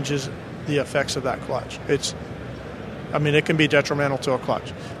changes the effects of that clutch. It can be detrimental to a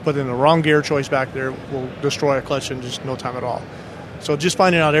clutch. But in the wrong gear choice back there will destroy a clutch in just no time at all. So just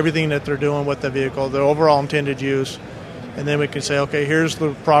finding out everything that they're doing with the vehicle, the overall intended use, and then we can say, okay, here's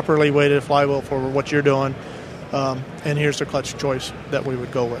the properly weighted flywheel for what you're doing. And here's the clutch choice that we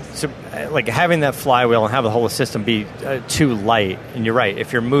would go with. So, like having that flywheel and have the whole system be too light, and you're right,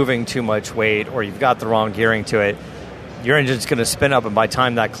 if you're moving too much weight or you've got the wrong gearing to it, your engine's going to spin up, and by the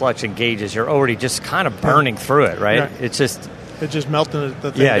time that clutch engages, you're already just kind of burning through it, right? It's just melting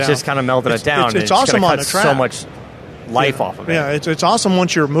the thing down. It's just kind of melting it down. It's awesome on the track. So much life off of it. Yeah, it's awesome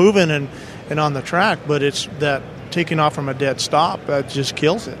once you're moving and on the track, but it's that taking off from a dead stop that just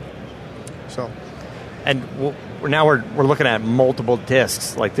kills it. So. And now we're looking at multiple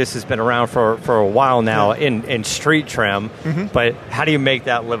discs. Like this has been around for a while now in street trim. Mm-hmm. But how do you make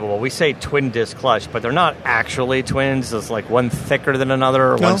that livable? We say twin disc clutch, but they're not actually twins. It's like one thicker than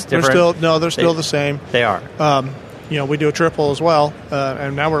another. Or one's different. They're still the same. They are. We do a triple as well,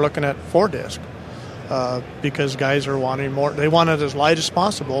 and now we're looking at 4 disc because guys are wanting more. They want it as light as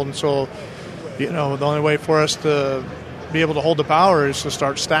possible, and so the only way for us to be able to hold the power is to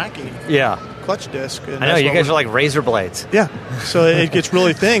start stacking. Yeah. Clutch disc. I know, you guys are like razor blades. Yeah. So it gets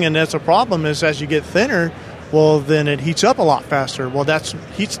really thin, and that's a problem is as you get thinner, well, then it heats up a lot faster. Well,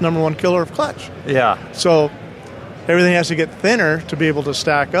 heat's the number one killer of clutch. Yeah. So everything has to get thinner to be able to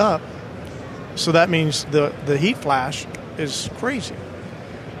stack up. So that means the heat flash is crazy.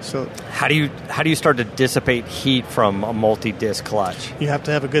 So how do you start to dissipate heat from a multi-disc clutch? You have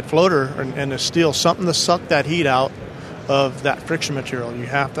to have a good floater and a steel, something to suck that heat out of that friction material. You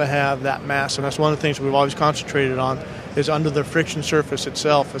have to have that mass, and that's one of the things we've always concentrated on, is under the friction surface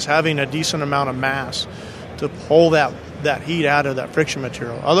itself, is having a decent amount of mass to pull that heat out of that friction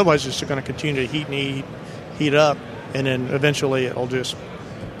material. Otherwise, it's going to continue to heat up, and then eventually it'll just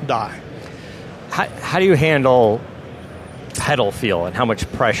die. How do you handle pedal feel and how much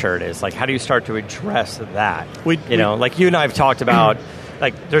pressure it is? Like, how do you start to address that? Like you and I have talked about,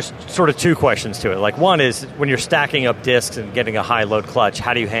 like, there's sort of two questions to it. Like, one is when you're stacking up discs and getting a high load clutch,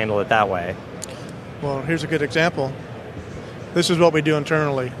 how do you handle it that way? Well, here's a good example. This is what we do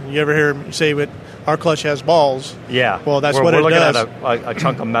internally. You ever hear me say that our clutch has balls? Yeah. Well, that's what it does. We're looking at a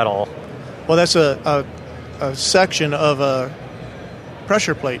chunk of metal. Well, that's a section of a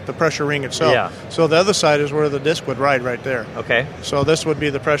pressure plate, the pressure ring itself. Yeah. So the other side is where the disc would ride right there. Okay. So this would be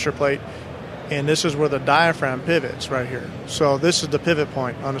the pressure plate, and this is where the diaphragm pivots right here. So this is the pivot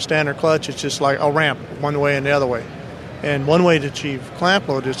point. On a standard clutch, it's just like a ramp one way and the other way. And one way to achieve clamp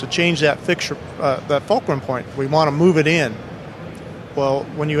load is to change that fixture, that fulcrum point. We want to move it in. Well,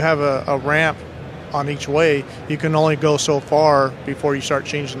 when you have a ramp on each way, you can only go so far before you start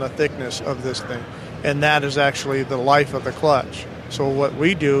changing the thickness of this thing. And that is actually the life of the clutch. So what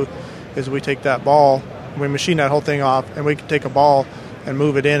we do is we take that ball, we machine that whole thing off, and we can take a ball and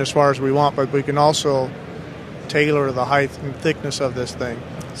move it in as far as we want, but we can also tailor the height and thickness of this thing.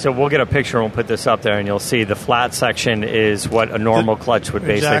 So we'll get a picture and we'll put this up there, and you'll see the flat section is what a normal clutch would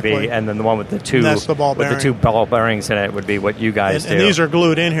basically be, and then the one with the two ball bearings in it would be what you guys do. And these are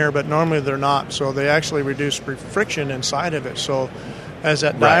glued in here, but normally they're not, so they actually reduce friction inside of it. So as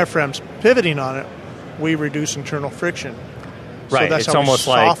that diaphragm's pivoting on it, we reduce internal friction. Right, so that's it's how almost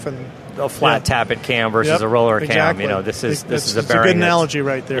we soften. Like a flat tappet cam versus a roller cam. Exactly. This is a bearing. It's a good analogy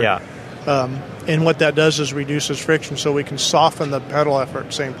right there. Yeah. And what that does is reduces friction, so we can soften the pedal effort at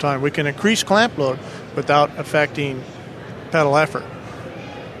the same time. We can increase clamp load without affecting pedal effort.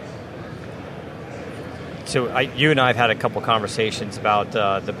 So you and I have had a couple conversations about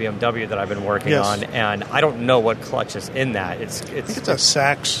the BMW that I've been working on, and I don't know what clutch is in that. I think it's a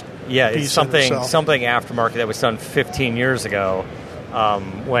Sachs. Yeah, it's something aftermarket that was done 15 years ago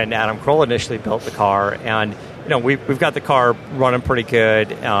when Adam Kroll initially built the car, and we've got the car running pretty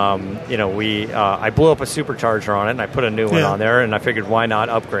good. I blew up a supercharger on it, and I put a new one on there, and I figured why not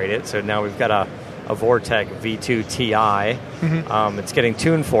upgrade it. So now we've got a Vortec V2 Ti. Mm-hmm. It's getting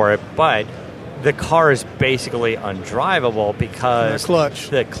tuned for it, but the car is basically undrivable because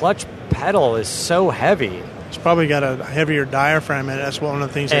the clutch pedal is so heavy. It's probably got a heavier diaphragm in it. That's one of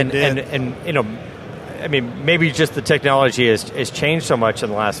the things they did. And maybe just the technology has changed so much in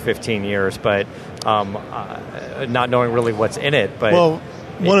the last 15 years, but not knowing really what's in it. But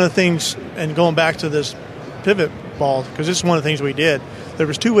one of the things, and going back to this pivot ball, because this is one of the things we did, there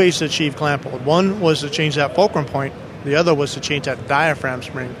was two ways to achieve clamp load. One was to change that fulcrum point. The other was to change that diaphragm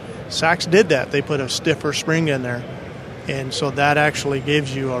spring. Sachs did that. They put a stiffer spring in there. And so that actually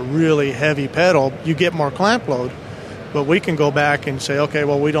gives you a really heavy pedal. You get more clamp load, but we can go back and say, okay,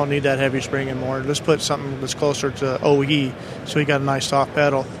 well, we don't need that heavy spring anymore. Let's put something that's closer to OE, so you got a nice soft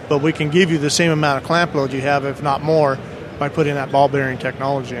pedal. But we can give you the same amount of clamp load you have, if not more, by putting that ball bearing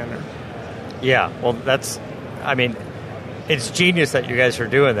technology in there. Yeah, well, it's genius that you guys are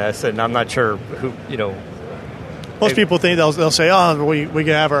doing this, and I'm not sure who, Most people think they'll say, oh, we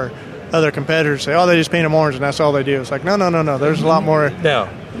can have our other competitors say, oh, they just paint them orange and that's all they do. It's like, no. There's a lot more. No.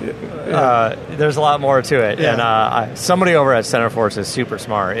 There's a lot more to it. Yeah. And somebody over at Centerforce is super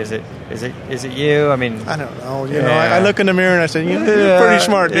smart. Is it you? I mean, I don't know. I look in the mirror and I say, you're pretty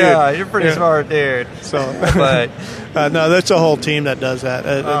smart, dude. Yeah, you're pretty smart, dude. So, but no, that's a whole team that does that.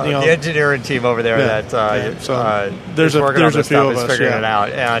 The engineering team over there there's a few of us figuring it out.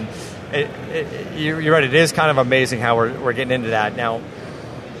 And you're right. It is kind of amazing how we're getting into that now.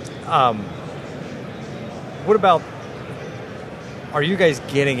 What about, are you guys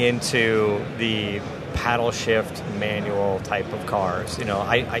getting into the paddle shift manual type of cars?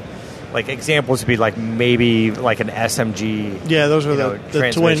 I like examples would be like maybe like an SMG. Yeah, those are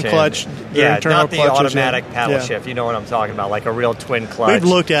the twin clutch. Not the automatic paddle shift. You know what I'm talking about, like a real twin clutch. We've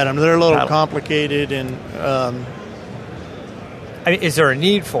looked at them. They're a little complicated, and is there a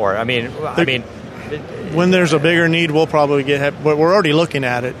need for it? When there's a bigger need, we'll probably but we're already looking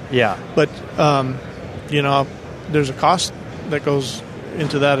at it. Yeah. But, there's a cost that goes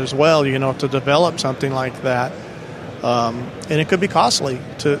into that as well, to develop something like that. And it could be costly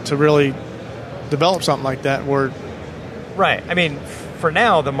to really develop something like that. Right. For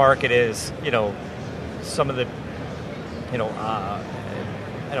now, the market is, some of the,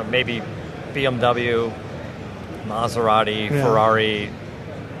 maybe BMW, Maserati, Ferrari.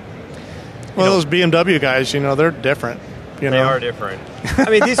 Well, those BMW guys, they're different. You know? They are different. I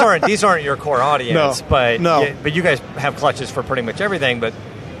mean, these aren't your core audience, but you guys have clutches for pretty much everything. But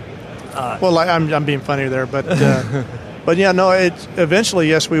well, I'm being funny there, but but yeah, no. It's eventually,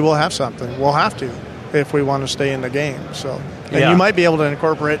 yes, we will have something. We'll have to if we want to stay in the game. So, and you might be able to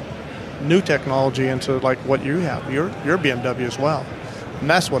incorporate new technology into like what you have, your BMW as well, and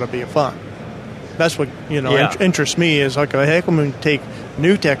that's what'll be fun. That's what interests me is like, heck, I'm going to take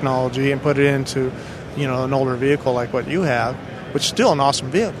new technology and put it into an older vehicle like what you have, which is still an awesome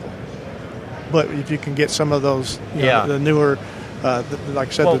vehicle. But if you can get some of those, the newer, like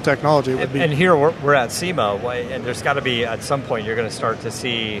I said, the technology would be. And here we're at SEMA, and there's got to be at some point you're going to start to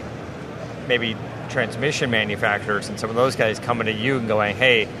see maybe transmission manufacturers and some of those guys coming to you and going,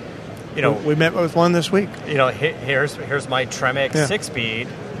 hey. We met with one this week. Here's my Tremec 6-speed,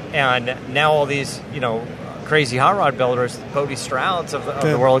 and now all these crazy hot rod builders, Bodie Strouds of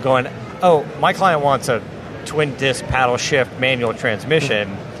the world, going, oh, my client wants a twin disc paddle shift manual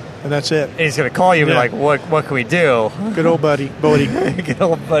transmission, and that's it. And he's going to call you and be like, what can we do? Good old buddy Bodie. Good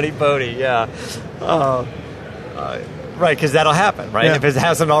old buddy Bodie. Yeah. Right, because that'll happen, right? Yeah. If it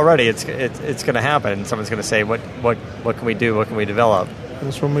hasn't already, it's going to happen. Someone's going to say, what can we do? What can we develop?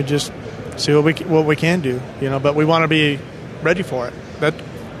 That's when we just see what we can do, But we want to be ready for it.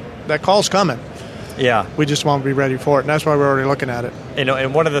 That call's coming. Yeah, we just want to be ready for it, and that's why we're already looking at it.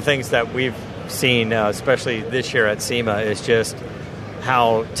 And one of the things that we've seen, especially this year at SEMA, is just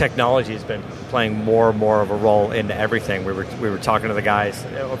how technology has been playing more and more of a role in everything. We were talking to the guys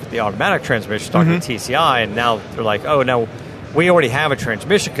with the automatic transmission, talking to TCI, and now they're like, oh, no, we already have a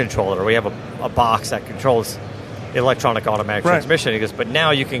transmission controller. We have a box that controls electronic automatic transmission. He goes, but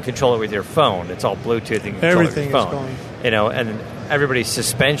now you can control it with your phone. It's all Bluetooth. You can control everything it with your phone. Is going. And everybody's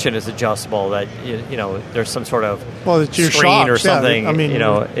suspension is adjustable. That there's some sort of it's your screen shocks, or something.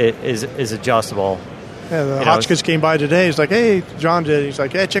 Is adjustable. Yeah, the Hotchkiss came by today. He's like, hey, John did. He's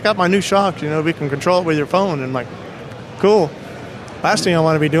like, hey, check out my new shocks. We can control it with your phone. And I'm like, cool. Last thing I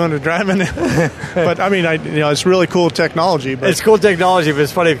want to be doing is driving. But I mean, it's really cool technology. But it's cool technology, but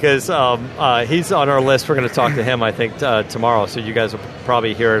it's funny because he's on our list. We're going to talk to him, I think, tomorrow. So you guys will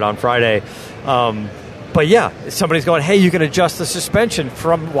probably hear it on Friday. But yeah, somebody's going, hey, you can adjust the suspension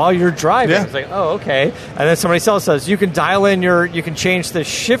from while you're driving. Yeah. It's like, oh, okay. And then somebody else says you can dial in you can change the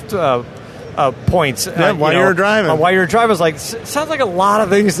shift points while you're driving. While you're driving, it's like sounds like a lot of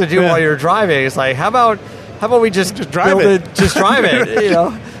things to do while you're driving. It's like, how about we just drive it? Just drive it.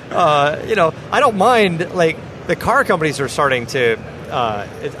 I don't mind. Like the car companies are starting to.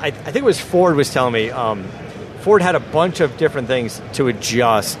 I think it was Ford was telling me. Ford had a bunch of different things to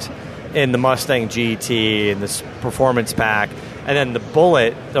adjust in the Mustang GT and this performance pack. And then the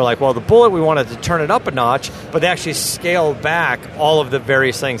Bullet, they're like, well, the Bullet, we wanted to turn it up a notch, but they actually scaled back all of the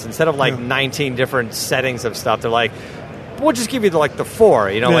various things. Instead of 19 different settings of stuff, they're like, we'll just give you the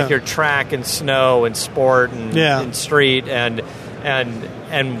 4, like your track and snow and sport and street and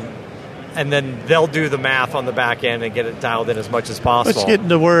then they'll do the math on the back end and get it dialed in as much as possible. Let's get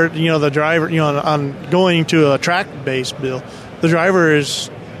to where, the driver, on going to a track-based bill, the driver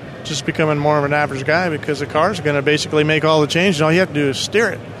is just becoming more of an average guy because the car's going to basically make all the changes. All you have to do is steer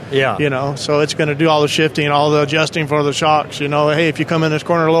it. Yeah. So it's going to do all the shifting, all the adjusting for the shocks. Hey, if you come in this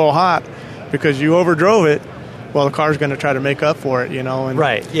corner a little hot because you overdrove it, well, the car's going to try to make up for it, And,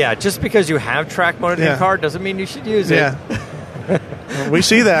 right, yeah. Just because you have track mode in your car doesn't mean you should use it. Yeah. We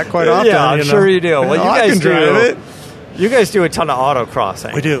see that quite often. Yeah, I'm sure you do. Well, you guys I can drive it. You guys do a ton of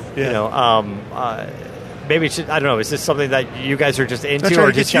autocrossing. We do, yeah. Maybe it should, I don't know. Is this something that you guys are just into,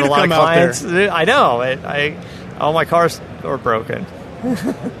 or just got a lot of clients? I know. All my cars are broken.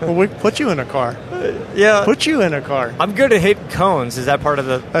 Well, we put you in a car. Yeah. Put you in a car. I'm good at hitting cones. Is that part of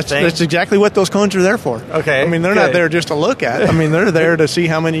the thing? That's exactly what those cones are there for. Okay. I mean, they're not there just to look at. I mean, they're there to see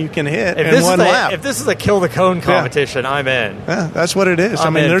how many you can hit in one lap. If this is a kill the cone competition, I'm in. Yeah, that's what it is. I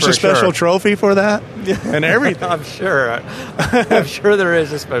mean, there's a special trophy for that and everything. I'm sure. I'm sure there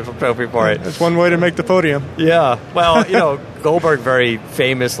is a special trophy for it. That's one way to make the podium. Yeah. Well, Goldberg very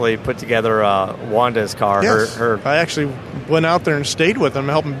famously put together Wanda's car. Yes. Her I actually went out there and stayed with him,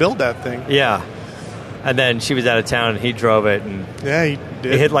 helping build that thing. Yeah. And then she was out of town, and he drove it. And yeah, he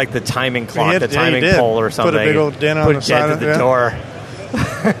did. He hit like the timing clock, the timing pole or something. Put a big old dent on the side of the door.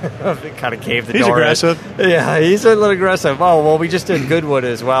 Kind of caved the door. He's aggressive. Yeah, he's a little aggressive. Oh, well, we just did Goodwood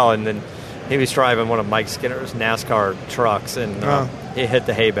as well. And then he was driving one of Mike Skinner's NASCAR trucks, and he hit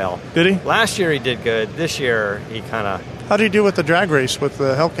the hay bale. Did he? Last year he did good. This year he kind of... How did you do with the drag race with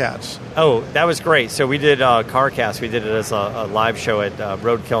the Hellcats? Oh, that was great. So we did CarCast. We did it as a live show at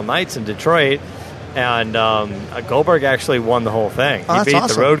Roadkill Nights in Detroit. And Goldberg actually won the whole thing. Oh, he beat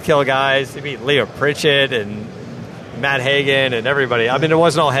awesome. the Roadkill guys. He beat Leo Pritchett and Matt Hagen and everybody. I mean, it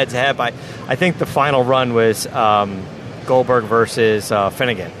wasn't all head-to-head, but I think the final run was Goldberg versus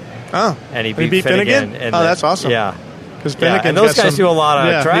Finnegan. Oh, and he beat Finnegan. That's awesome. Yeah. Because Finnegan and those guys do a lot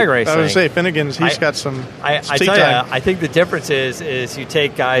of drag racing. I was going to say, Finnegan's, he's got some I tell you, I think the difference is you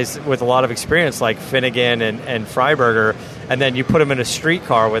take guys with a lot of experience like Finnegan and Freiberger, and then you put them in a street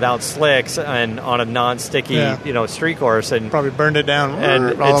car without slicks and on a non-sticky street course. And probably burned it down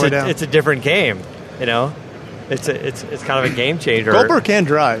and all the way down. It's a different game, It's kind of a game changer. Goldberg can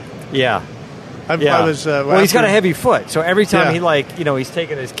drive. Yeah. I was, he's got a heavy foot, so every time he's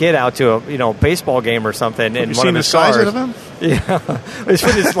taking his kid out to a baseball game or something in one of his cars. Have you seen the size of him? Yeah, his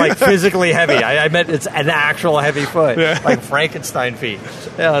foot is like physically heavy. I meant it's an actual heavy foot, like Frankenstein feet.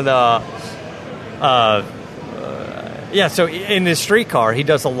 And so in his street car, he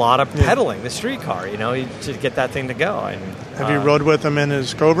does a lot of pedaling. The street car, to get that thing to go. And have you rode with him in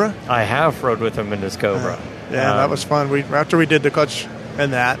his Cobra? I have rode with him in his Cobra. That was fun. After we did the clutch.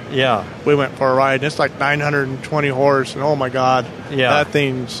 And we went for a ride. And it's like 920 horse, and oh my God, that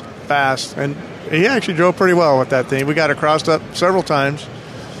thing's fast. And he actually drove pretty well with that thing. We got it crossed up several times.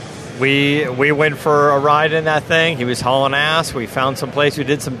 We went for a ride in that thing. He was hauling ass. We found some place. We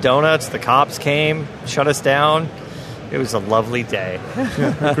did some donuts. The cops came, shut us down. It was a lovely day.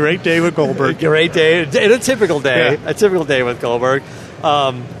 A great day with Goldberg. Great day. A typical day. A typical day with Goldberg.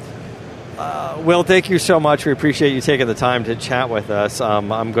 Will, thank you so much. We appreciate you taking the time to chat with us.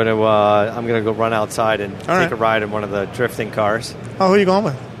 I'm going to go run outside and take a ride in one of the drifting cars. Oh, who are you going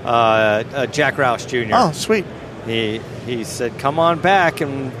with? Jack Roush Jr. Oh, sweet. He said, "Come on back,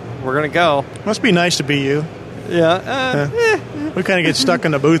 and we're going to go." Must be nice to be you. Yeah. We kind of get stuck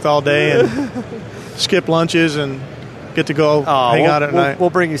in the booth all day and skip lunches and get to go hang out at night.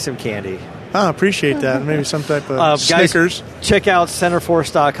 We'll bring you some candy. I appreciate that. Maybe some type of Snickers. Guys, check out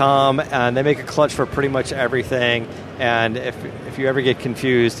Centerforce.com, and they make a clutch for pretty much everything. And if you ever get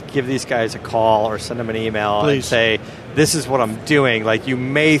confused, give these guys a call or send them an email and say, this is what I'm doing. Like, you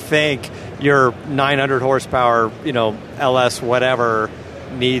may think your 900 horsepower, LS whatever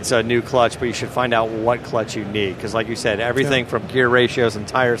needs a new clutch, but you should find out what clutch you need. Because like you said, everything from gear ratios and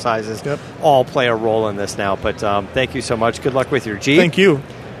tire sizes all play a role in this now. But thank you so much. Good luck with your Jeep. Thank you.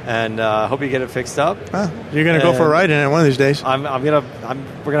 And hope you get it fixed up. You're going to go for a ride in it one of these days. We're going to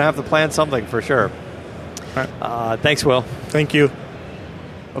have to plan something for sure. All right. Thanks, Will. Thank you.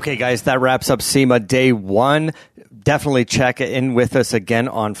 Okay, guys, that wraps up SEMA Day 1. Definitely check in with us again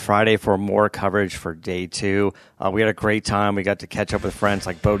on Friday for more coverage for Day 2. We had a great time. We got to catch up with friends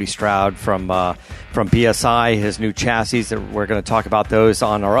like Bodie Stroud from BSI, his new chassis. We're going to talk about those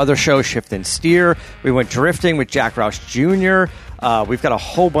on our other show, Shift and Steer. We went drifting with Jack Roush Jr. We've got a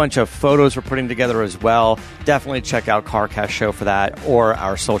whole bunch of photos we're putting together as well. Definitely check out CarCast Show for that, or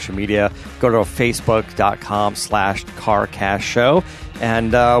our social media. Go to facebook.com/CarCast Show,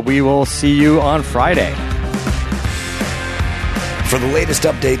 and we will see you on Friday. For the latest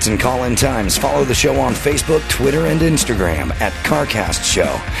updates and call-in times, follow the show on Facebook, Twitter, and Instagram at CarCast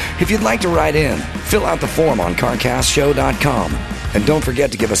Show. If you'd like to write in, fill out the form on CarCastShow.com. And don't forget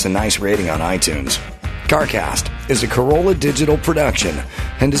to give us a nice rating on iTunes. CarCast is a Corolla Digital production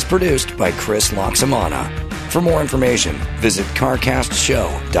and is produced by Chris Laxamana. For more information, visit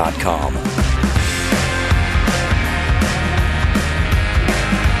CarCastShow.com.